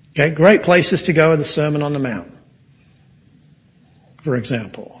 Okay, great places to go are the Sermon on the Mount, for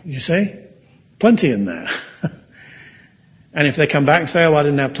example. You see? Plenty in there. And if they come back and say, I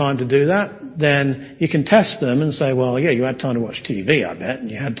didn't have time to do that, then you can test them and say, well, you had time to watch TV, I bet, and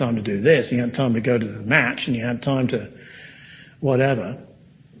you had time to do this, and you had time to go to the match, and you had time to whatever.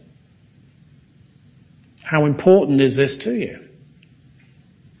 How important is this to you?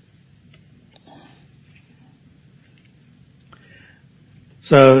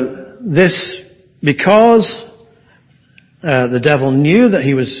 So because the devil knew that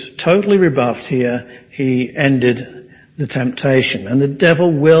he was totally rebuffed here, he ended the temptation. And the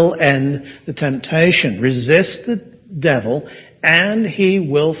devil will end the temptation. Resist the devil and he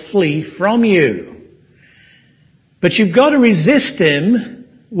will flee from you. But you've got to resist him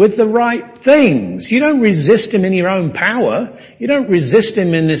with the right things. You don't resist him in your own power. You don't resist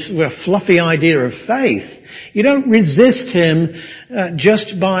him in this fluffy idea of faith. You don't resist him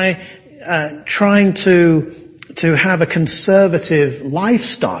just by trying to have a conservative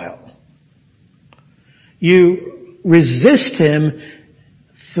lifestyle. You resist him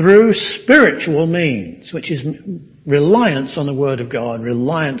through spiritual means, which is reliance on the Word of God,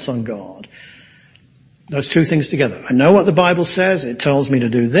 reliance on God. Those two things together. I know what the Bible says. It tells me to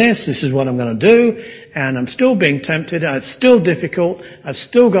do this. This is what I'm going to do. And I'm still being tempted. It's still difficult. I've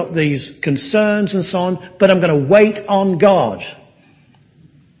still got these concerns and so on. But I'm going to wait on God.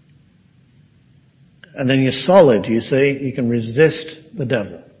 And then you're solid, you see. You can resist the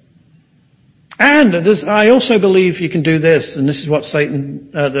devil. And I also believe you can do this. And this is what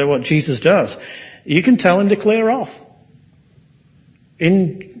what Jesus does. You can tell him to clear off.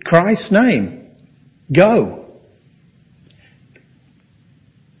 In Christ's name. Go.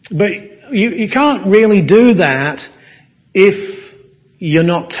 But you can't really do that if you're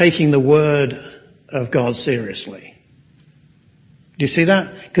not taking the Word of God seriously. Do you see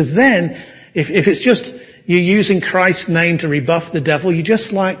that? Because then, if it's just you're using Christ's name to rebuff the devil, you're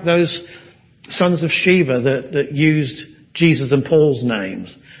just like those sons of Sheba that used Jesus and Paul's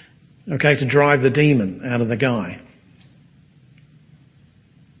names, okay, to drive the demon out of the guy.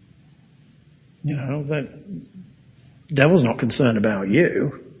 You know, the devil's not concerned about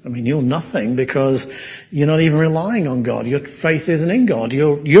you. I mean, you're nothing because you're not even relying on God. Your faith isn't in God.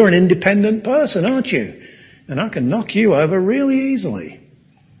 You're an independent person, aren't you? And I can knock you over really easily.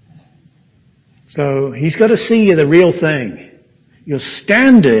 So he's got to see you the real thing. You're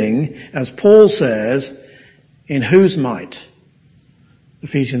standing, as Paul says, in whose might?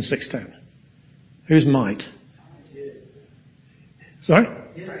 Ephesians 6:10. Whose might? Sorry?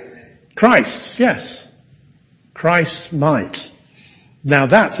 Christ, yes. Christ's might. Now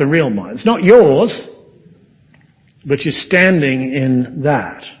that's a real might. It's not yours, but you're standing in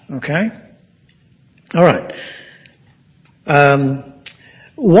that. Okay? Alright.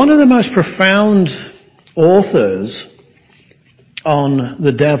 One of the most profound authors on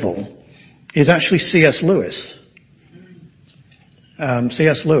the devil is actually C.S. Lewis.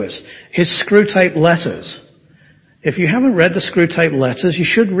 C.S. Lewis. His Screwtape Letters. If you haven't read the Screwtape Letters, you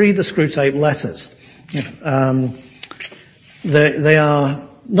should read the Screwtape Letters. They are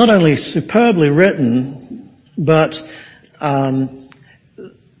not only superbly written, but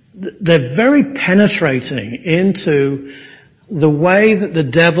they're very penetrating into the way that the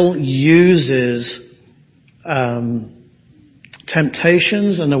devil uses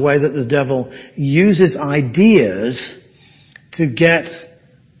temptations and the way that the devil uses ideas to get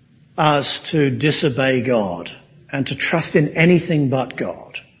us to disobey God and to trust in anything but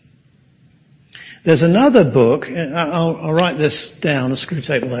God. There's another book, I'll write this down, the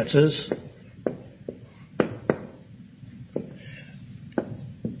Screwtape Letters.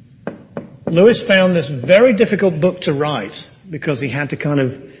 Lewis found this very difficult book to write because he had to kind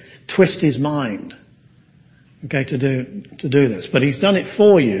of twist his mind, okay, to do this. But he's done it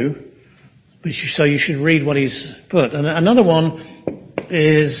for you, so you should read what he's put. And another one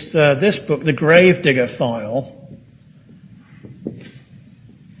is this book, The Gravedigger File.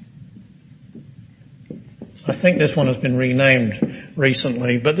 I think this one has been renamed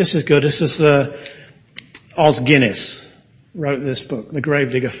recently, but this is good. This is Os Guinness wrote this book, The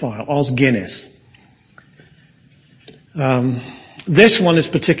Gravedigger File. Os Guinness. This one is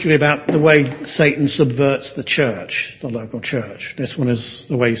particularly about the way Satan subverts the church, the local church. This one is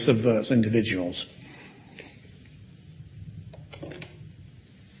the way he subverts individuals.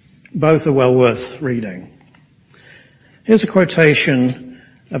 Both are well worth reading. Here's a quotation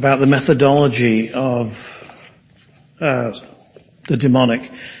about the methodology of the demonic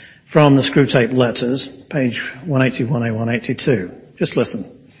from the Screwtape Letters, page 181A, 182. Just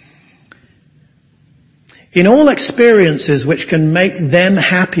listen. In all experiences which can make them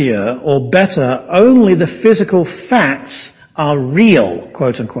happier or better, only the physical facts are real,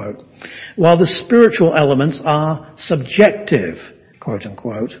 quote unquote, while the spiritual elements are subjective, quote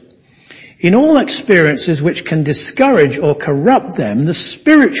unquote. In all experiences which can discourage or corrupt them, the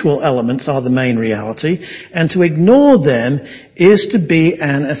spiritual elements are the main reality, and to ignore them is to be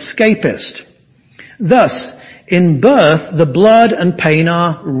an escapist. Thus, in birth, the blood and pain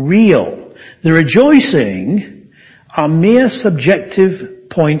are real. The rejoicing are mere subjective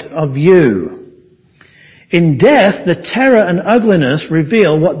point of view. In death, the terror and ugliness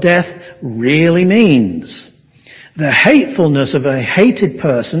reveal what death really means. The hatefulness of a hated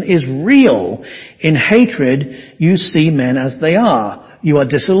person is real. In hatred, you see men as they are. You are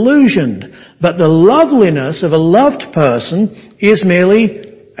disillusioned. But the loveliness of a loved person is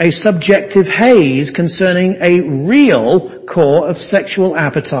merely a subjective haze concerning a real core of sexual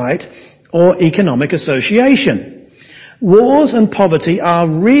appetite or economic association. Wars and poverty are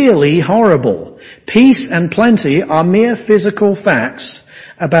really horrible. Peace and plenty are mere physical facts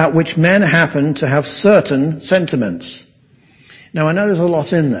about which men happen to have certain sentiments. Now, I know there's a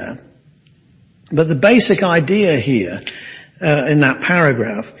lot in there, but the basic idea here in that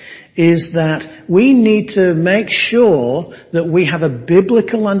paragraph is that we need to make sure that we have a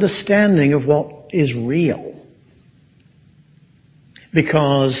biblical understanding of what is real.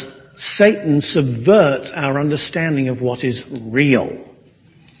 Because Satan subverts our understanding of what is real.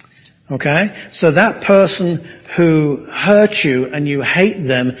 Okay? So that person who hurt you and you hate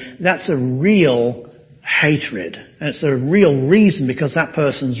them, that's a real hatred. And it's a real reason because that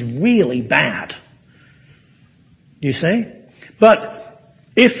person's really bad. You see? But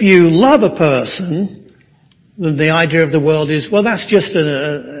if you love a person, the idea of the world is, well, that's just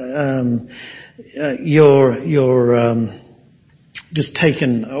just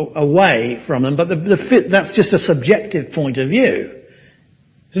taken away from them. But that's just a subjective point of view.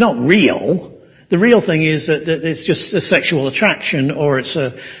 It's not real. The real thing is that it's just a sexual attraction, or it's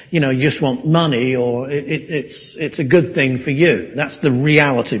you just want money, or it's a good thing for you. That's the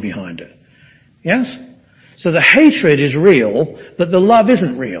reality behind it. Yes? So the hatred is real, but the love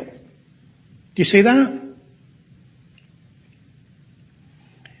isn't real. Do you see that?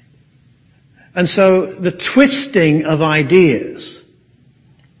 And so the twisting of ideas.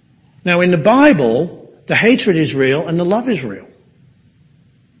 Now in the Bible, the hatred is real and the love is real.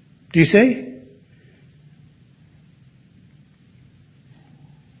 Do you see?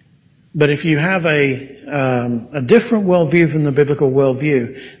 But if you have a different worldview from the biblical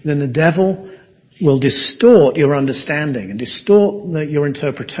worldview, then the devil will distort your understanding and distort your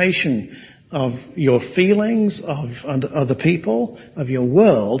interpretation of your feelings, of other people, of your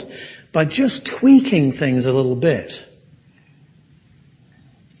world, by just tweaking things a little bit.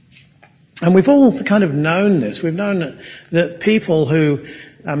 And we've all kind of known this. We've known that people who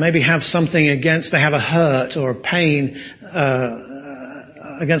maybe have something against, they have a hurt or a pain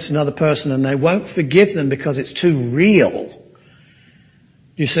against another person, and they won't forgive them because it's too real.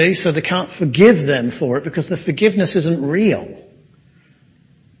 You see? So they can't forgive them for it because the forgiveness isn't real.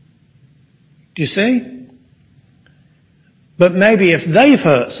 Do you see? But maybe if they've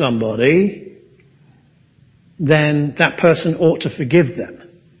hurt somebody, then that person ought to forgive them.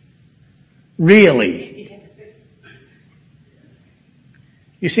 Really.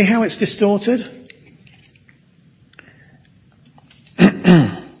 You see how it's distorted?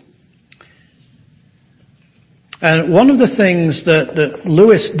 And one of the things that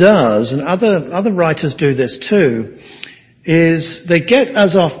Lewis does, and other writers do this too, is they get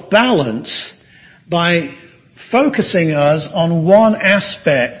us off balance by focusing us on one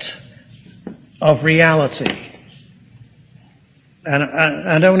aspect of reality. and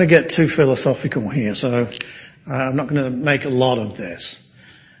I don't want to get too philosophical here, so I'm not going to make a lot of this.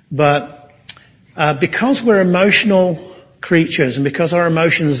 But because we're emotional creatures, and because our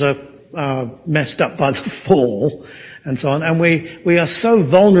emotions are messed up by the fall and so on, and we are so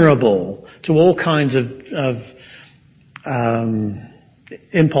vulnerable to all kinds of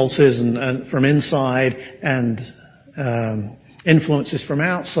impulses and from inside and influences from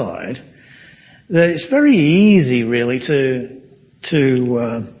outside, that it's very easy really to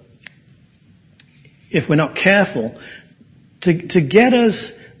if we're not careful, to get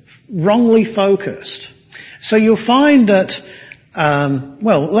us wrongly focused. So you'll find that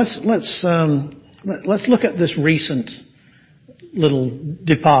let's look at this recent little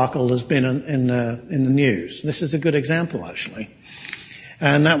debacle that's been in the news. This is a good example, actually.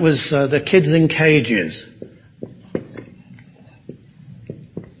 And that was the kids in cages.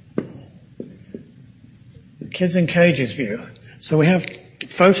 Kids in cages view. So we have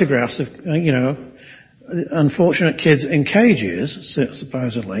photographs of, unfortunate kids in cages,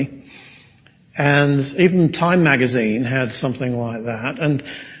 supposedly. And even Time magazine had something like that.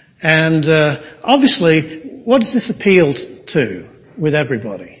 And obviously, what does this appeal to with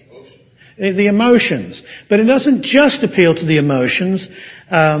everybody? The emotions. But it doesn't just appeal to the emotions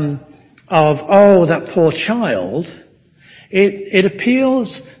of, oh, that poor child. It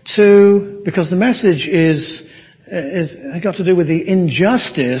appeals to, because the message is got to do with the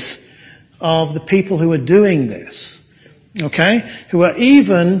injustice of the people who are doing this. Okay? Who are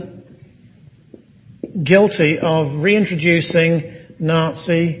even guilty of reintroducing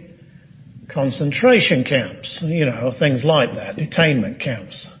Nazi concentration camps. Things like that. Detainment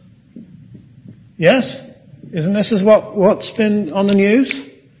camps. Yes? Isn't this what's been on the news?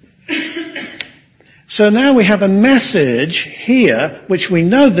 So now we have a message here, which we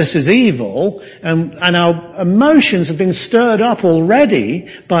know this is evil, and our emotions have been stirred up already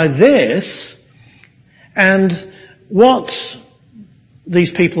by this, and what these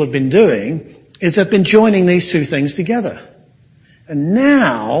people have been doing is they've been joining these two things together. And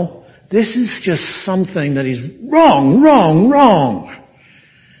now, this is just something that is wrong.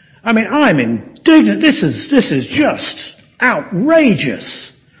 I mean, I'm indignant. This is just outrageous.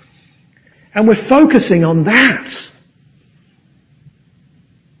 And we're focusing on that.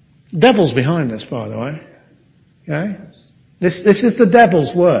 Devil's behind this, by the way. Okay? This is the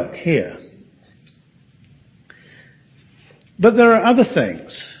devil's work here. But there are other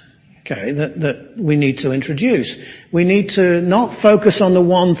things, okay, that we need to introduce. We need to not focus on the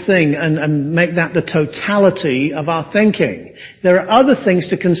one thing and make that the totality of our thinking. There are other things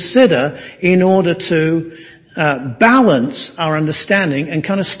to consider in order to balance our understanding and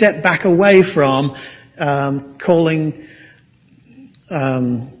kind of step back away from calling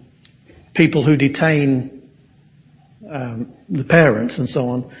people who detain the parents and so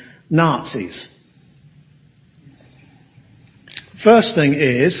on Nazis. First thing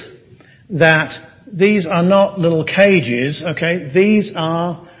is that these are not little cages, okay? These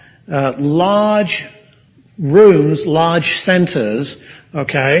are large rooms, large centers,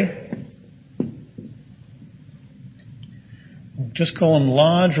 okay? Just call them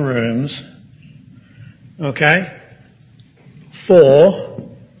large rooms, okay, for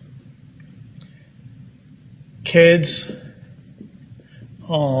kids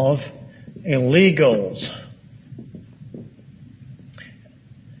of illegals.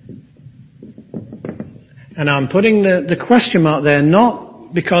 And I'm putting the question mark there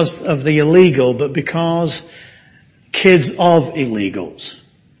not because of the illegal, but because kids of illegals.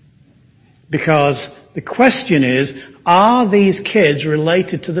 Because the question is, are these kids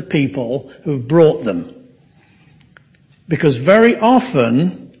related to the people who've brought them? Because very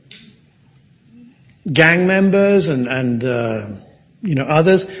often, gang members and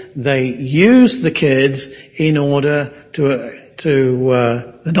others, they use the kids in order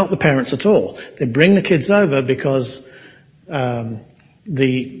they're not the parents at all. They bring the kids over because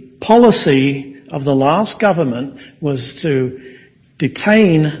the policy of the last government was to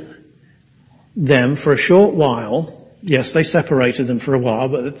detain them for a short while. Yes, they separated them for a while,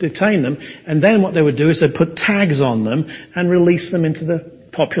 but they detained them. And then what they would do is they'd put tags on them and release them into the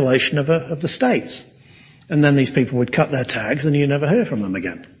population of the states. And then these people would cut their tags and you never hear from them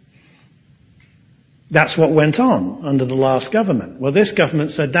again. That's what went on under the last government. Well, this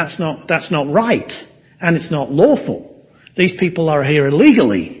government said that's not right, and it's not lawful. These people are here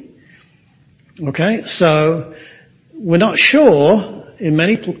illegally. Okay, so we're not sure in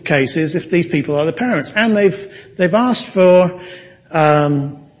many cases if these people are the parents, and they've asked for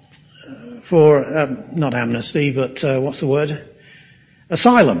not amnesty, but what's the word?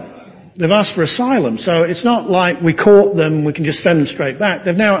 Asylum. They've asked for asylum, so it's not like we caught them, we can just send them straight back.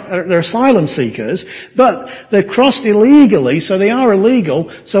 They're asylum seekers, but they've crossed illegally, so they are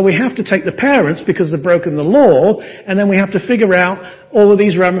illegal, so we have to take the parents because they've broken the law, and then we have to figure out all of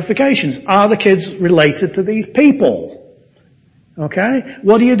these ramifications. Are the kids related to these people? Okay?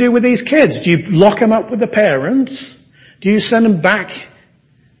 What do you do with these kids? Do you lock them up with the parents? Do you send them back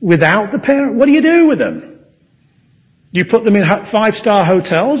without the parent? What do you do with them? Do you put them in 5-star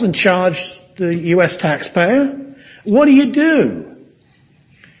hotels and charge the US taxpayer? What do you do?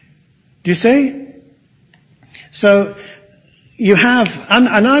 Do you see? So, you have, and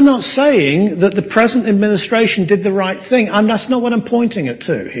I'm not saying that the present administration did the right thing. That's not what I'm pointing it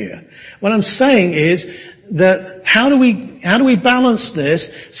to here. What I'm saying is that how do we balance this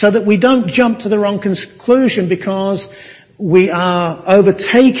so that we don't jump to the wrong conclusion because we are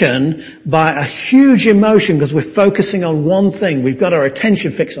overtaken by a huge emotion because we're focusing on one thing. We've got our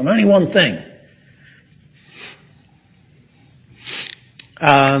attention fixed on only one thing.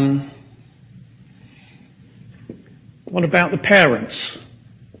 What about the parents?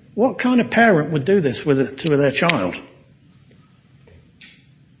 What kind of parent would do this to their child?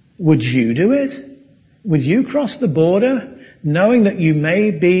 Would you do it? Would you cross the border knowing that you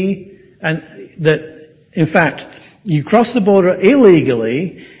may be, and that, in fact, you cross the border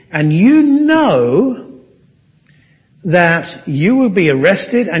illegally and you know that you will be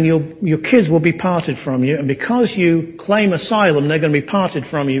arrested and your kids will be parted from you, and because you claim asylum, they're going to be parted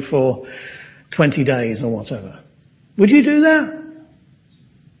from you for 20 days or whatever. Would you do that?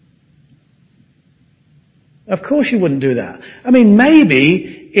 Of course you wouldn't do that. I mean,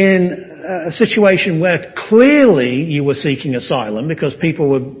 maybe in a situation where clearly you were seeking asylum because people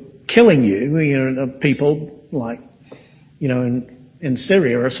were killing you, people like, in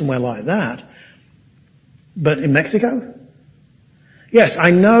Syria or somewhere like that. But in Mexico? Yes,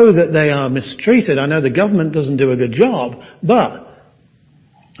 I know that they are mistreated. I know the government doesn't do a good job. But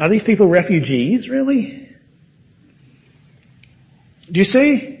are these people refugees, really? Do you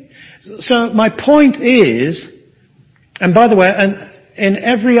see? So my point is, and by the way, in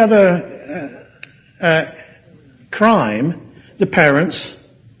every other crime, the parents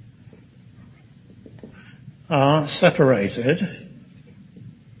are separated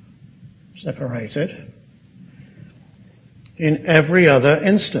in every other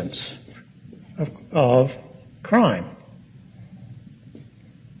instance of crime.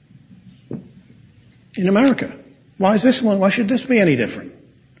 In America. Why should this be any different?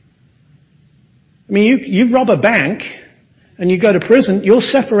 I mean, you rob a bank and you go to prison, you're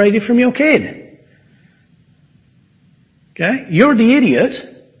separated from your kid. Okay? You're the idiot.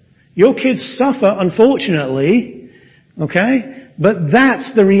 Your kids suffer, unfortunately, okay? But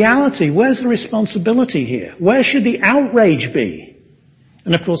that's the reality. Where's the responsibility here? Where should the outrage be?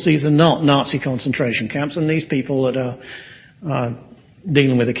 And of course these are not Nazi concentration camps, and these people that are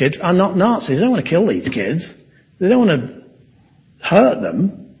dealing with the kids are not Nazis. They don't want to kill these kids. They don't want to hurt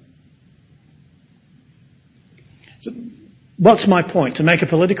them. So, what's my point? To make a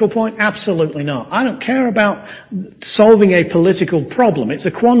political point? Absolutely not. I don't care about solving a political problem. It's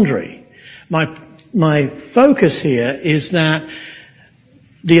a quandary. My focus here is that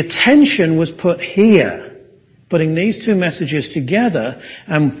the attention was put here, putting these two messages together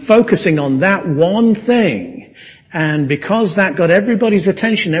and focusing on that one thing. And because that got everybody's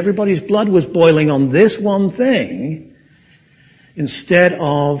attention, everybody's blood was boiling on this one thing, instead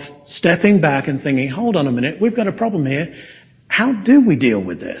of stepping back and thinking, hold on a minute, we've got a problem here. How do we deal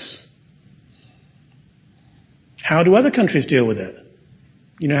with this? How do other countries deal with it?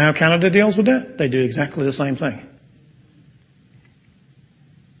 You know how Canada deals with it? They do exactly the same thing.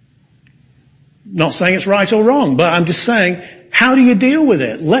 Not saying it's right or wrong, but I'm just saying, how do you deal with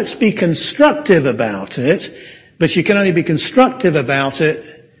it? Let's be constructive about it, but you can only be constructive about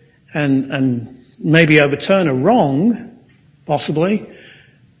it and maybe overturn a wrong, possibly,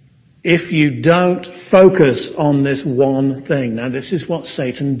 if you don't focus on this one thing. Now, this is what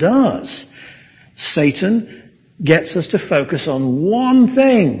Satan does. Satan gets us to focus on one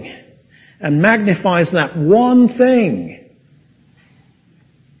thing and magnifies that one thing.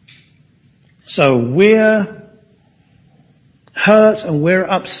 So we're hurt and we're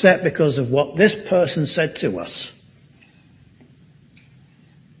upset because of what this person said to us.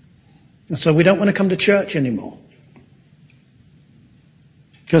 And so we don't want to come to church anymore.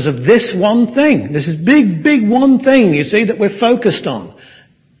 Because of this one thing. This is big one thing, you see, that we're focused on.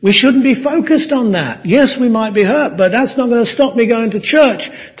 We shouldn't be focused on that. Yes, we might be hurt, but that's not going to stop me going to church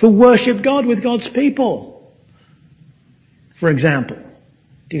to worship God with God's people. For example.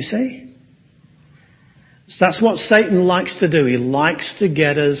 Do you see? So that's what Satan likes to do. He likes to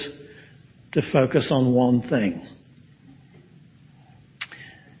get us to focus on one thing.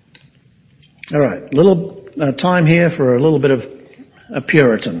 All right, little time here for a little bit of a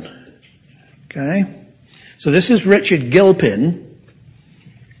Puritan. Okay? So this is Richard Gilpin.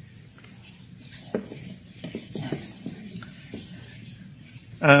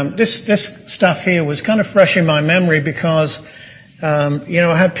 This stuff here was kind of fresh in my memory because,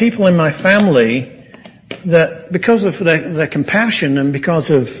 I had people in my family that, because of their compassion and because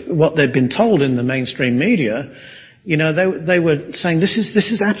of what they'd been told in the mainstream media, they were saying, this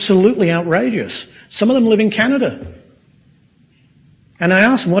is absolutely outrageous. Some of them live in Canada. And I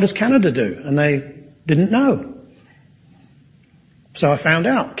asked them, what does Canada do? And they didn't know. So I found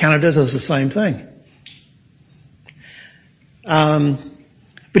out. Canada does the same thing.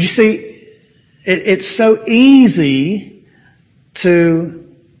 But you see, it's so easy to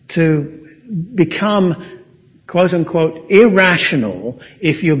become, quote unquote, irrational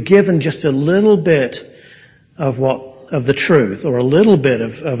if you're given just a little bit of the truth or a little bit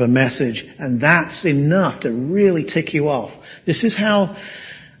of a message, and that's enough to really tick you off. This is how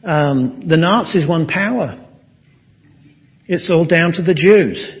the Nazis won power. It's all down to the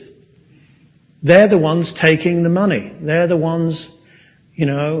Jews. They're the ones taking the money. They're the ones,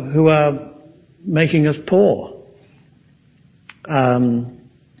 who are making us poor.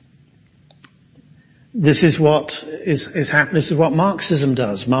 This is what is happening. This is what Marxism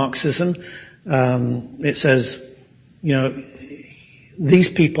does. Marxism, it says, these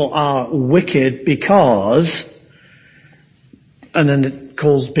people are wicked because, and then it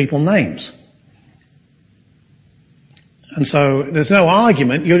calls people names. And so there's no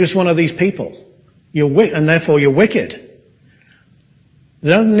argument. You're just one of these people. And therefore you're wicked.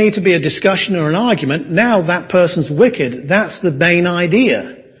 There doesn't need to be a discussion or an argument. Now that person's wicked. That's the main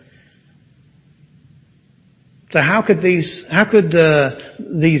idea. So how could these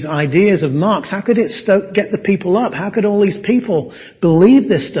ideas of Marx, how could it get the people up? How could all these people believe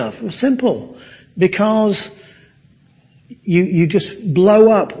this stuff? It was simple. Because you just blow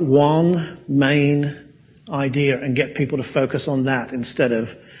up one main idea and get people to focus on that instead of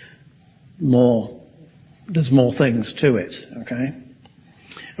there's more things to it, okay?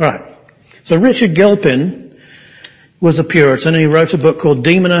 Alright. So Richard Gilpin was a Puritan and he wrote a book called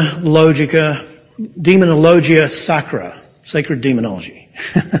Demonologia Sacra, Sacred Demonology.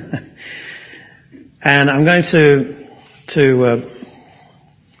 And I'm going to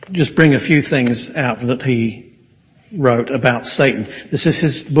just bring a few things out that he wrote about Satan. This is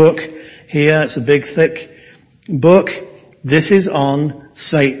his book here. It's a big, thick book. This is on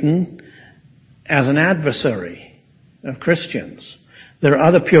Satan as an adversary of Christians. There are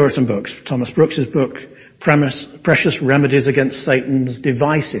other Puritan books. Thomas Brooks's book, Precious Remedies Against Satan's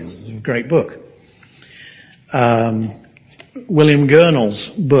Devices. It's a great book. William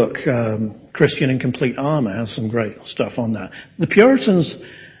Gurnall's book, Christian in Complete Armour, has some great stuff on that. The Puritans,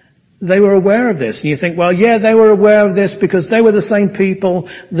 they were aware of this. And you think, well, yeah, they were aware of this because they were the same people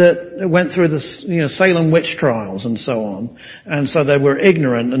that went through the Salem witch trials and so on. And so they were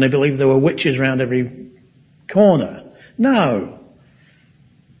ignorant and they believed there were witches around every corner. No.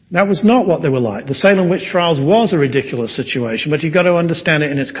 That was not what they were like. The Salem witch trials was a ridiculous situation, but you've got to understand it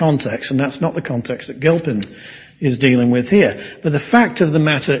in its context, and that's not the context that Gilpin is dealing with here. But the fact of the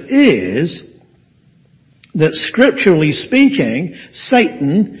matter is that scripturally speaking,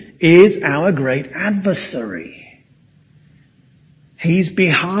 Satan is our great adversary. He's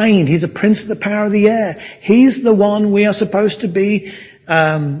behind. He's a prince of the power of the air. He's the one we are supposed to be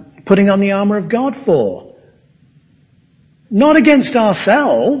putting on the armour of God for. Not against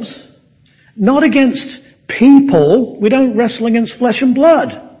ourselves, not against people. We don't wrestle against flesh and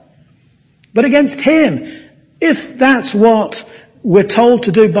blood, but against him. If that's what we're told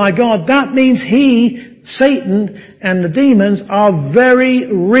to do by God, that means Satan and the demons are very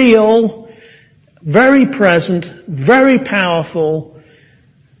real, very present, very powerful,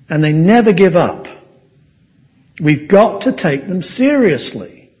 and they never give up. We've got to take them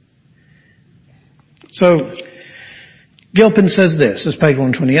seriously. So, Gilpin says this is page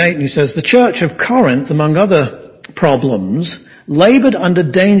 128, and he says, the Church of Corinth, among other problems, laboured under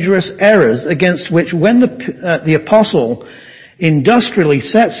dangerous errors against which when the apostle industrially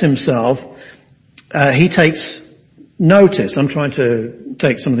sets himself, he takes notice. I'm trying to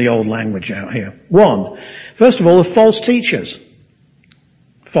take some of the old language out here. First of all, the false teachers.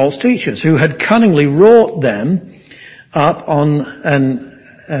 False teachers who had cunningly wrought them up on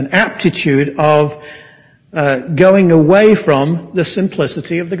an aptitude of going away from the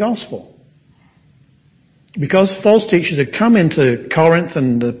simplicity of the gospel. Because false teachers had come into Corinth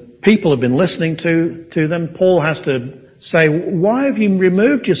and the people have been listening to them, Paul has to say, why have you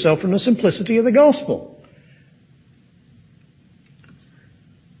removed yourself from the simplicity of the gospel?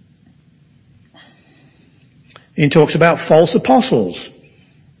 He talks about false apostles,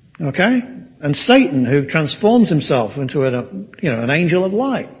 okay? And Satan, who transforms himself into an angel of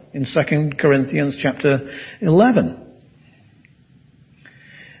light in 2 Corinthians chapter 11.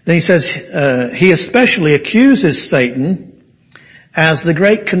 Then he says, he especially accuses Satan as the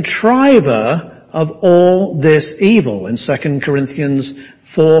great contriver of all this evil in 2 Corinthians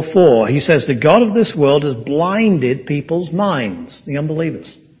 4:4. He says, the God of this world has blinded people's minds, the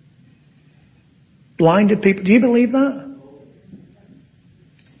unbelievers. Blinded people. Do you believe that?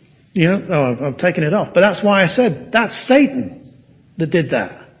 I've taken it off. But that's why I said, that's Satan that did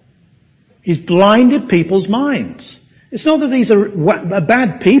that. He's blinded people's minds. It's not that these are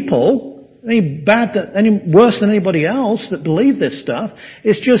bad people, any worse than anybody else that believe this stuff.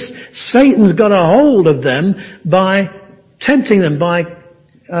 It's just Satan's got a hold of them by tempting them by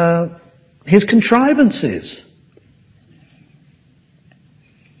his contrivances.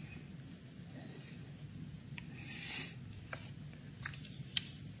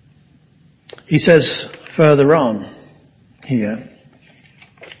 He says further on here,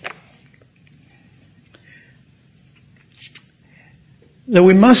 that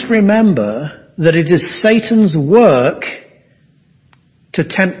we must remember that it is Satan's work to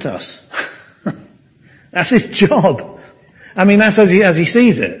tempt us. That's his job. I mean, that's as he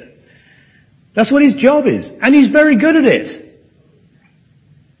sees it. That's what his job is. And he's very good at it.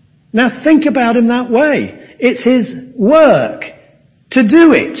 Now think about him that way. It's his work to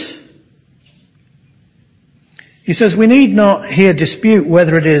do it. He says we need not here dispute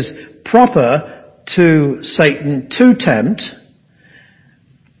whether it is proper to Satan to tempt.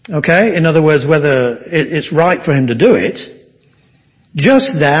 Okay? In other words, whether it's right for him to do it.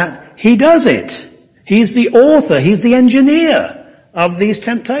 Just that he does it. He's the author, he's the engineer of these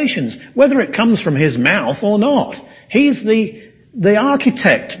temptations. Whether it comes from his mouth or not. He's the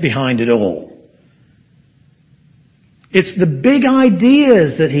architect behind it all. It's the big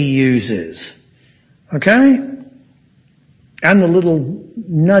ideas that he uses. Okay? And the little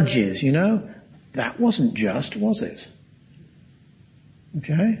nudges, That wasn't just, was it?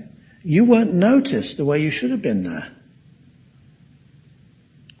 Okay? You weren't noticed the way you should have been there.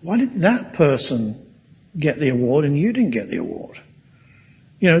 Why did that person get the award and you didn't get the award?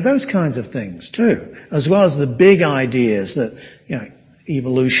 Those kinds of things too. As well as the big ideas that,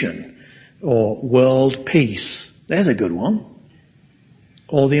 evolution or world peace. There's a good one.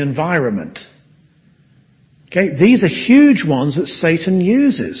 Or the environment. Okay, these are huge ones that Satan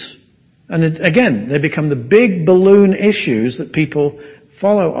uses. And again, they become the big balloon issues that people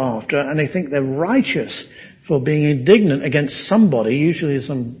follow after, and they think they're righteous for being indignant against somebody, usually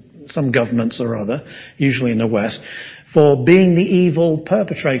some governments or other, usually in the West, for being the evil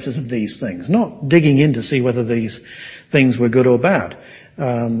perpetrators of these things, not digging in to see whether these things were good or bad.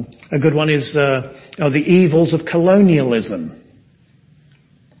 A good one is the evils of colonialism.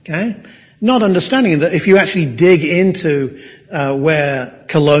 Okay? Not understanding that if you actually dig into where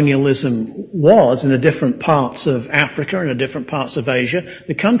colonialism was in the different parts of Africa and the different parts of Asia,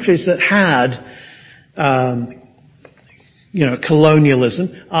 the countries that had,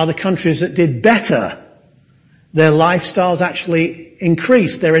 colonialism are the countries that did better. Their lifestyles actually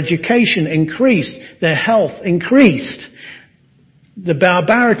increased, their education increased, their health increased, the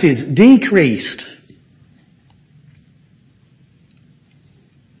barbarities decreased.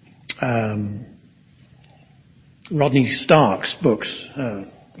 Rodney Stark's books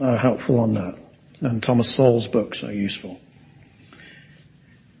are helpful on that, and Thomas Sowell's books are useful.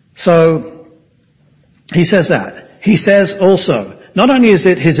 So, he says that. He says also, not only is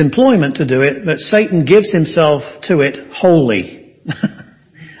it his employment to do it, but Satan gives himself to it wholly.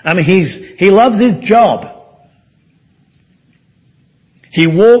 I mean, he loves his job. He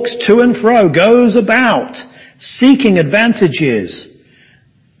walks to and fro, goes about, seeking advantages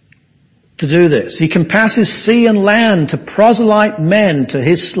to do this. He compasses sea and land to proselyte men to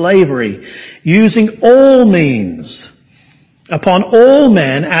his slavery, using all means, upon all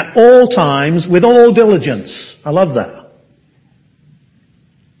men, at all times, with all diligence. I love that.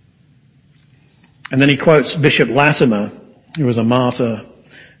 And then he quotes Bishop Latimer, who was a martyr,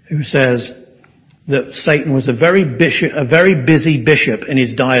 who says that Satan was a very busy bishop in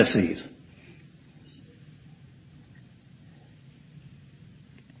his diocese.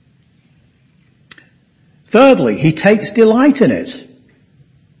 Thirdly, he takes delight in it.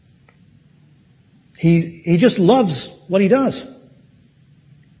 He just loves what he does.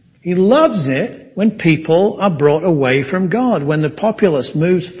 He loves it when people are brought away from God, when the populace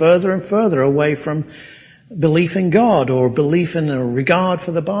moves further and further away from belief in God or belief in a regard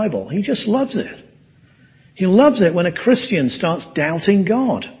for the Bible. He just loves it. He loves it when a Christian starts doubting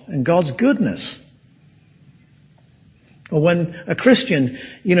God and God's goodness. Or when a Christian,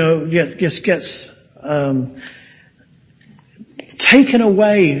 just gets taken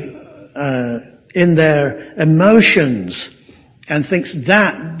away in their emotions and thinks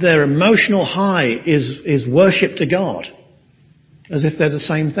that their emotional high is worship to God, as if they're the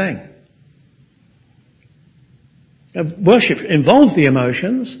same thing. Worship involves the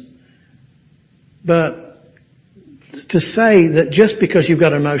emotions, but to say that just because you've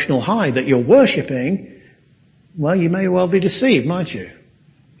got an emotional high that you're worshipping, well, you may well be deceived, might you?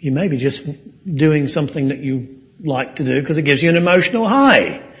 You may be just doing something that you like to do because it gives you an emotional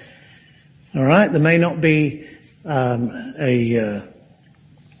high. All right? There may not be a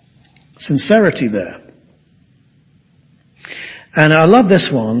sincerity there. And I love this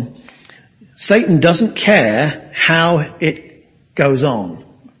one. Satan doesn't care how it goes on,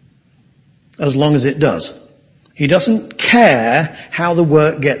 as long as it does. He doesn't care how the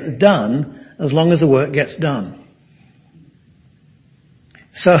work gets done, as long as the work gets done.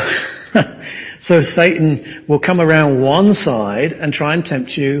 So Satan will come around one side and try and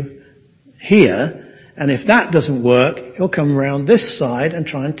tempt you here, and if that doesn't work, he'll come around this side and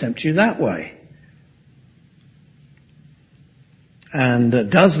try and tempt you that way. And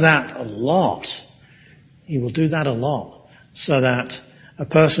does that a lot. He will do that a lot. So that a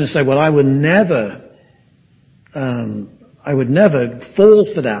person will say, well, I would never fall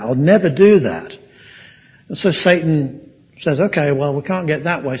for that. I'll never do that. And so Satan says, okay, well, we can't get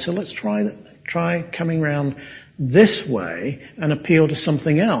that way, so let's try coming round this way and appeal to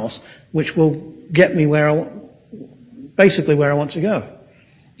something else, which will get me basically where I want to go,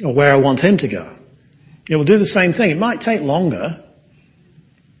 or where I want him to go. It will do the same thing. It might take longer.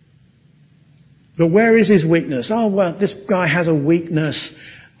 But where is his weakness? Oh, well, this guy has a weakness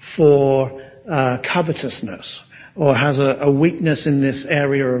for covetousness, or has a weakness in this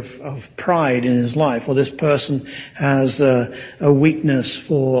area of pride in his life, or this person has a weakness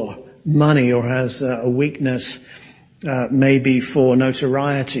for money, or has a weakness maybe for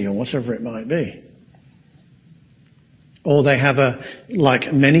notoriety, or whatever it might be. Or they have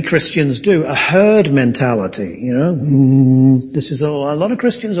like many Christians do, a herd mentality, This is a lot of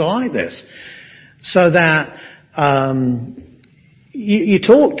Christians are like this. So that you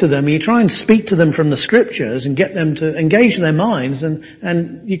talk to them, you try and speak to them from the scriptures and get them to engage their minds,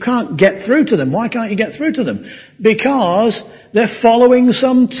 and you can't get through to them. Why can't you get through to them? Because they're following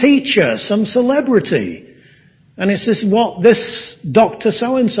some teacher, some celebrity. And it's just what this Dr.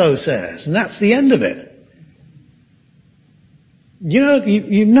 So-and-so says, and that's the end of it.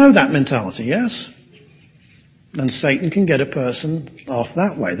 You know that mentality, yes? And Satan can get a person off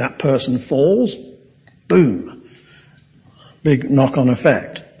that way. That person falls, boom. Big knock-on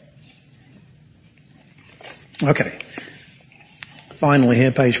effect. Okay. Finally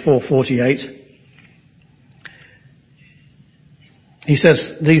here, page 448. He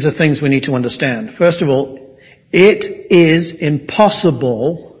says these are things we need to understand. First of all, it is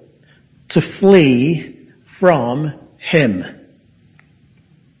impossible to flee from him.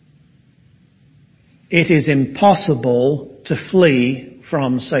 It is impossible to flee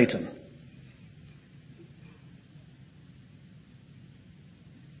from Satan.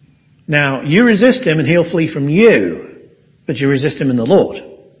 Now, you resist him and he'll flee from you, but you resist him in the Lord.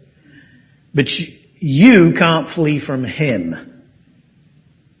 But you can't flee from him.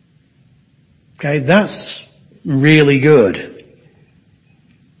 Okay, that's really good.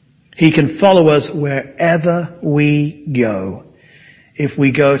 He can follow us wherever we go. If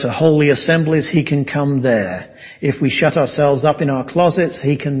we go to holy assemblies, he can come there. If we shut ourselves up in our closets,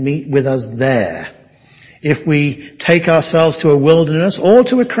 he can meet with us there. If we take ourselves to a wilderness or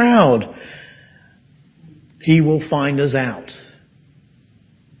to a crowd, he will find us out.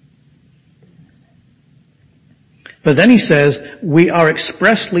 But then he says, we are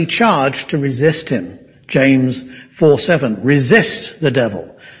expressly charged to resist him. James 4:7. Resist the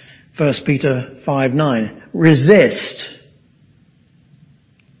devil. 1 Peter 5:9. Resist.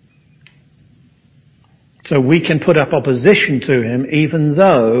 So we can put up opposition to him even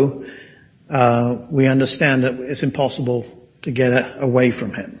though we understand that it's impossible to get away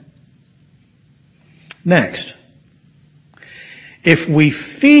from him. Next. If we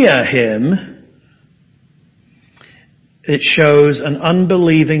fear him, it shows an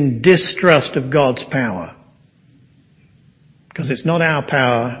unbelieving distrust of God's power. Because it's not our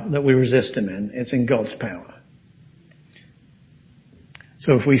power that we resist him in, it's in God's power.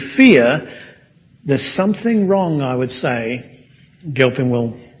 So if we fear, there's something wrong, I would say. Gilpin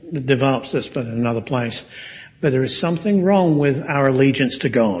will develops this but in another place. But there is something wrong with our allegiance to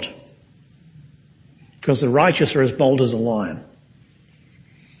God. Because the righteous are as bold as a lion.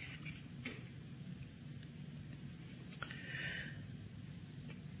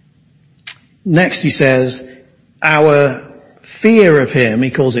 Next he says, our fear of him, he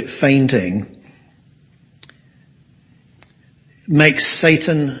calls it fainting, makes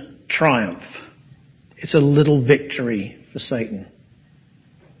Satan triumph. It's a little victory for Satan.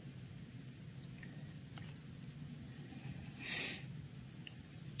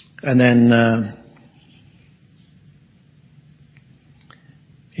 And then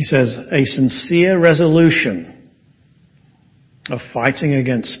he says, a sincere resolution of fighting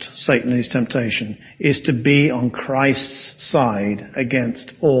against Satan and his temptation is to be on Christ's side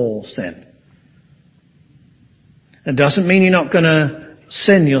against all sin. It doesn't mean you're not going to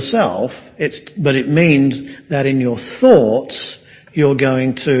sin yourself, but it means that in your thoughts you're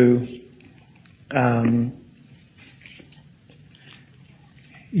going to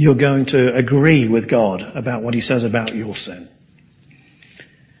agree with God about what he says about your sin.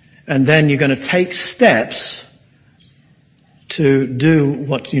 And then you're going to take steps to do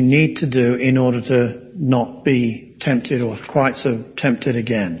what you need to do in order to not be tempted or quite so tempted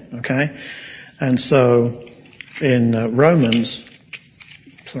again. Okay? And so in Romans,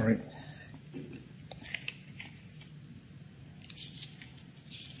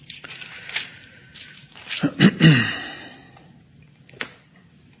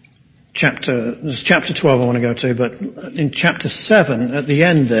 chapter 12 I want to go to, but in chapter 7, at the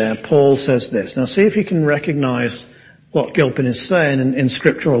end there, Paul says this. Now see if you can recognize what Gilpin is saying in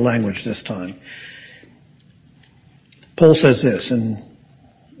scriptural language this time. Paul says this in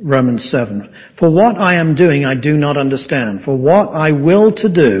Romans 7. For what I am doing I do not understand. For what I will to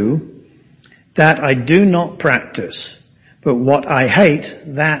do, that I do not practice. But what I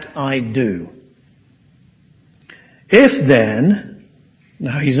hate, that I do. If then,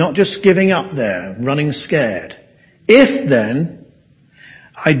 now he's not just giving up there, running scared. If then,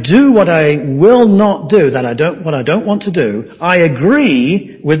 I do what I will not do, what I don't want to do, I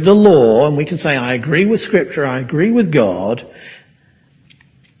agree with the law, and we can say I agree with Scripture, I agree with God,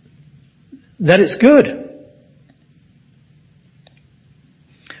 that it's good.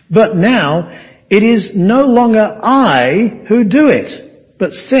 But now, it is no longer I who do it,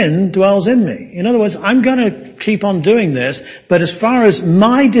 but sin dwells in me. In other words, I'm going to keep on doing this, but as far as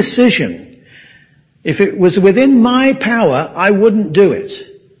my decision, if it was within my power, I wouldn't do it.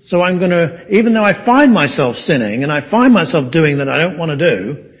 So I'm going to, even though I find myself sinning and I find myself doing that I don't want to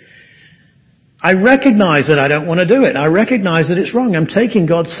do, I recognize that I don't want to do it. I recognize that it's wrong. I'm taking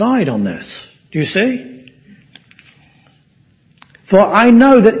God's side on this. Do you see? For I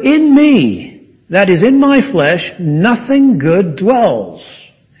know that in me, that is in my flesh, nothing good dwells.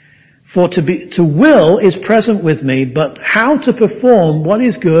 For to will is present with me, but how to perform what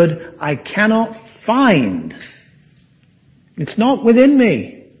is good I cannot find. It's not within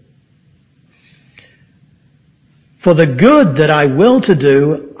me. For the good that I will to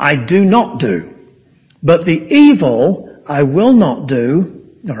do, I do not do. But the evil I will not do,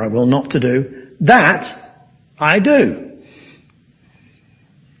 or I will not to do, that I do.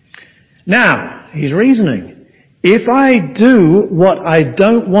 Now, he's reasoning. If I do what I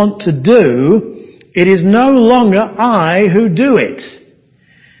don't want to do, it is no longer I who do it,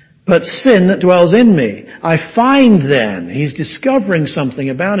 but sin that dwells in me. I find then, he's discovering something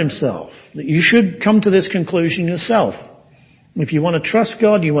about himself, that you should come to this conclusion yourself. If you want to trust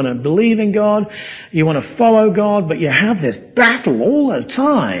God, you want to believe in God, you want to follow God, but you have this battle all the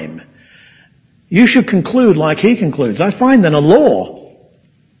time, you should conclude like he concludes. I find then a law.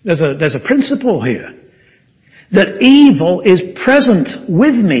 There's a principle here. That evil is present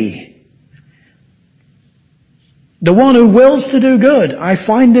with me. The one who wills to do good, I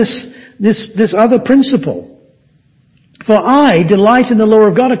find this other principle. For I delight in the law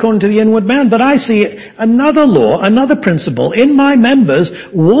of God according to the inward man, but I see another law, another principle in my members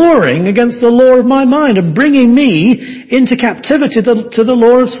warring against the law of my mind and bringing me into captivity to the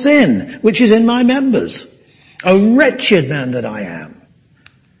law of sin, which is in my members. A wretched man that I am.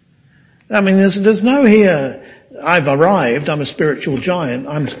 I mean, there's no here, I've arrived, I'm a spiritual giant,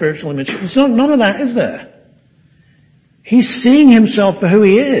 I'm spiritually mature. There's none of that, is there? He's seeing himself for who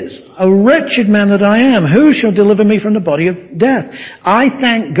he is. A wretched man that I am, who shall deliver me from the body of death? I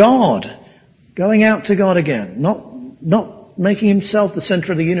thank God, going out to God again, not making himself the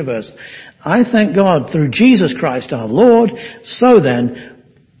center of the universe. I thank God through Jesus Christ our Lord. So then,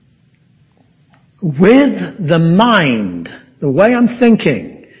 with the mind, the way I'm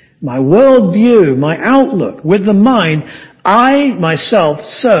thinking, my worldview, my outlook, with the mind, I myself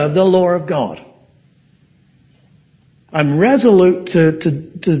serve the law of God. I'm resolute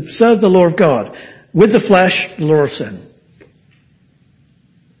to serve the law of God. With the flesh, the law of sin.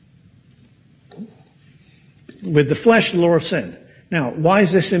 With the flesh, the law of sin. Now, why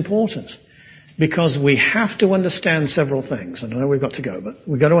is this important? Because we have to understand several things. And I know we've got to go, but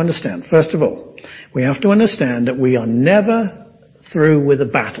we've got to understand. First of all, we have to understand that we are never through with a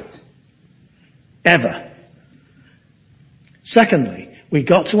battle. Ever. Secondly, we've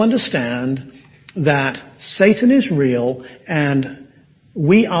got to understand that Satan is real and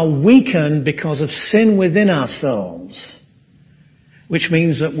we are weakened because of sin within ourselves. Which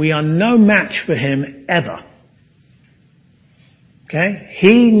means that we are no match for him ever. Okay?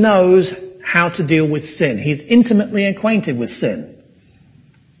 He knows how to deal with sin. He's intimately acquainted with sin.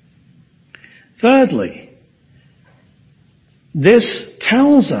 Thirdly, this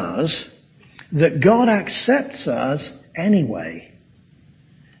tells us that God accepts us anyway,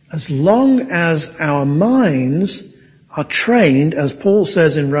 as long as our minds are trained, as Paul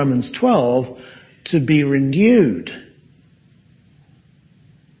says in Romans 12, to be renewed.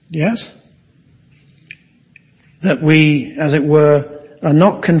 Yes? That we, as it were, are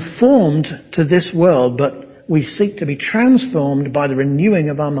not conformed to this world, but we seek to be transformed by the renewing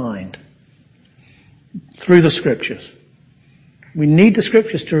of our mind through the Scriptures. We need the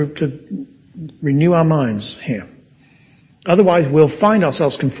Scriptures to renew our minds here. Otherwise, we'll find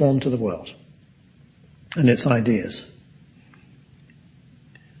ourselves conformed to the world and its ideas.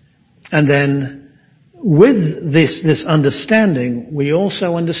 And then, with this understanding, we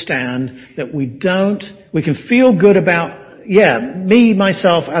also understand that we can feel good about, me,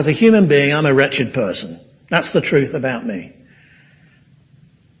 myself, as a human being, I'm a wretched person. That's the truth about me.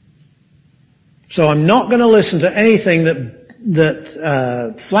 So I'm not going to listen to anything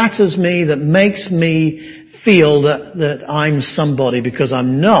that flatters me, that makes me feel that I'm somebody, because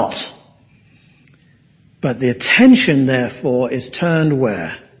I'm not. But the attention, therefore, is turned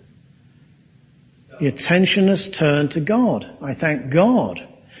where? The attention is turned to God. I thank God.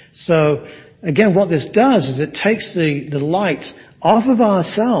 So, again, what this does is it takes the light off of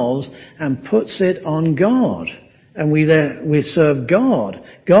ourselves and puts it on God. And we serve God.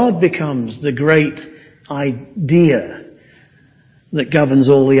 God becomes the great idea that governs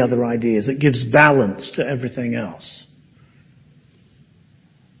all the other ideas, that gives balance to everything else.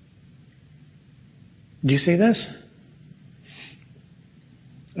 Do you see this?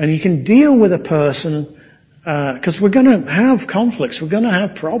 And you can deal with a person, because we're going to have conflicts, we're going to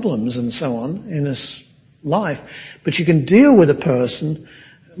have problems and so on in this life, but you can deal with a person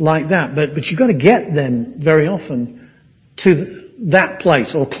like that, but you've got to get them very often to that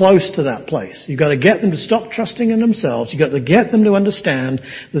place or close to that place. You've got to get them to stop trusting in themselves. You've got to get them to understand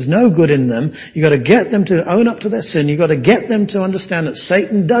there's no good in them. You've got to get them to own up to their sin. You've got to get them to understand that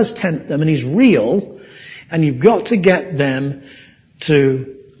Satan does tempt them and he's real. And you've got to get them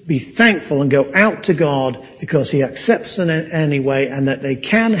to be thankful and go out to God because he accepts them anyway, and that they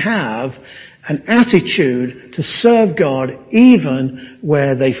can have an attitude to serve God even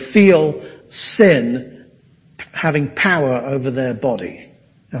where they feel sin having power over their body,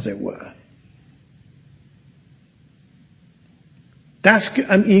 as it were.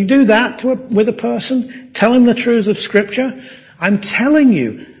 You do that with a person, tell him the truths of Scripture. I'm telling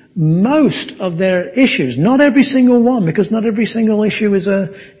you, most of their issues, not every single one, because not every single issue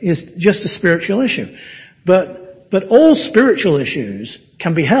is just a spiritual issue, but all spiritual issues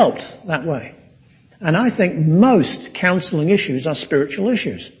can be helped that way. And I think most counseling issues are spiritual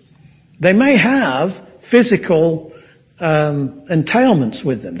issues. They may have physical entailments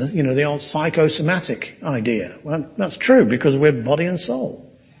with them, the old psychosomatic idea. Well, that's true because we're body and soul.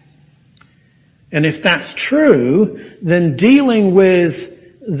 And if that's true, then dealing with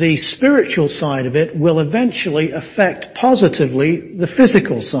the spiritual side of it will eventually affect positively the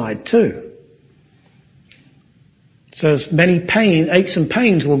physical side too. So as many aches and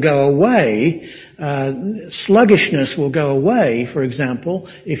pains will go away, sluggishness will go away, for example,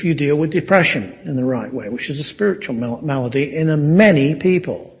 if you deal with depression in the right way, which is a spiritual malady in many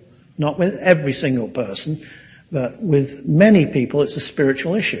people. Not with every single person, but with many people it's a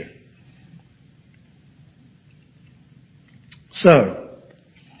spiritual issue. So,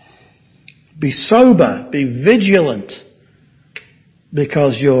 be sober, be vigilant,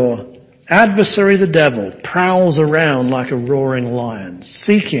 because your adversary, the devil, prowls around like a roaring lion,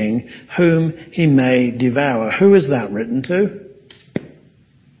 seeking whom he may devour. Who is that written to?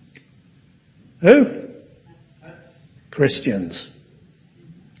 Who? Christians.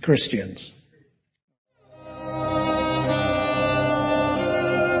 Christians.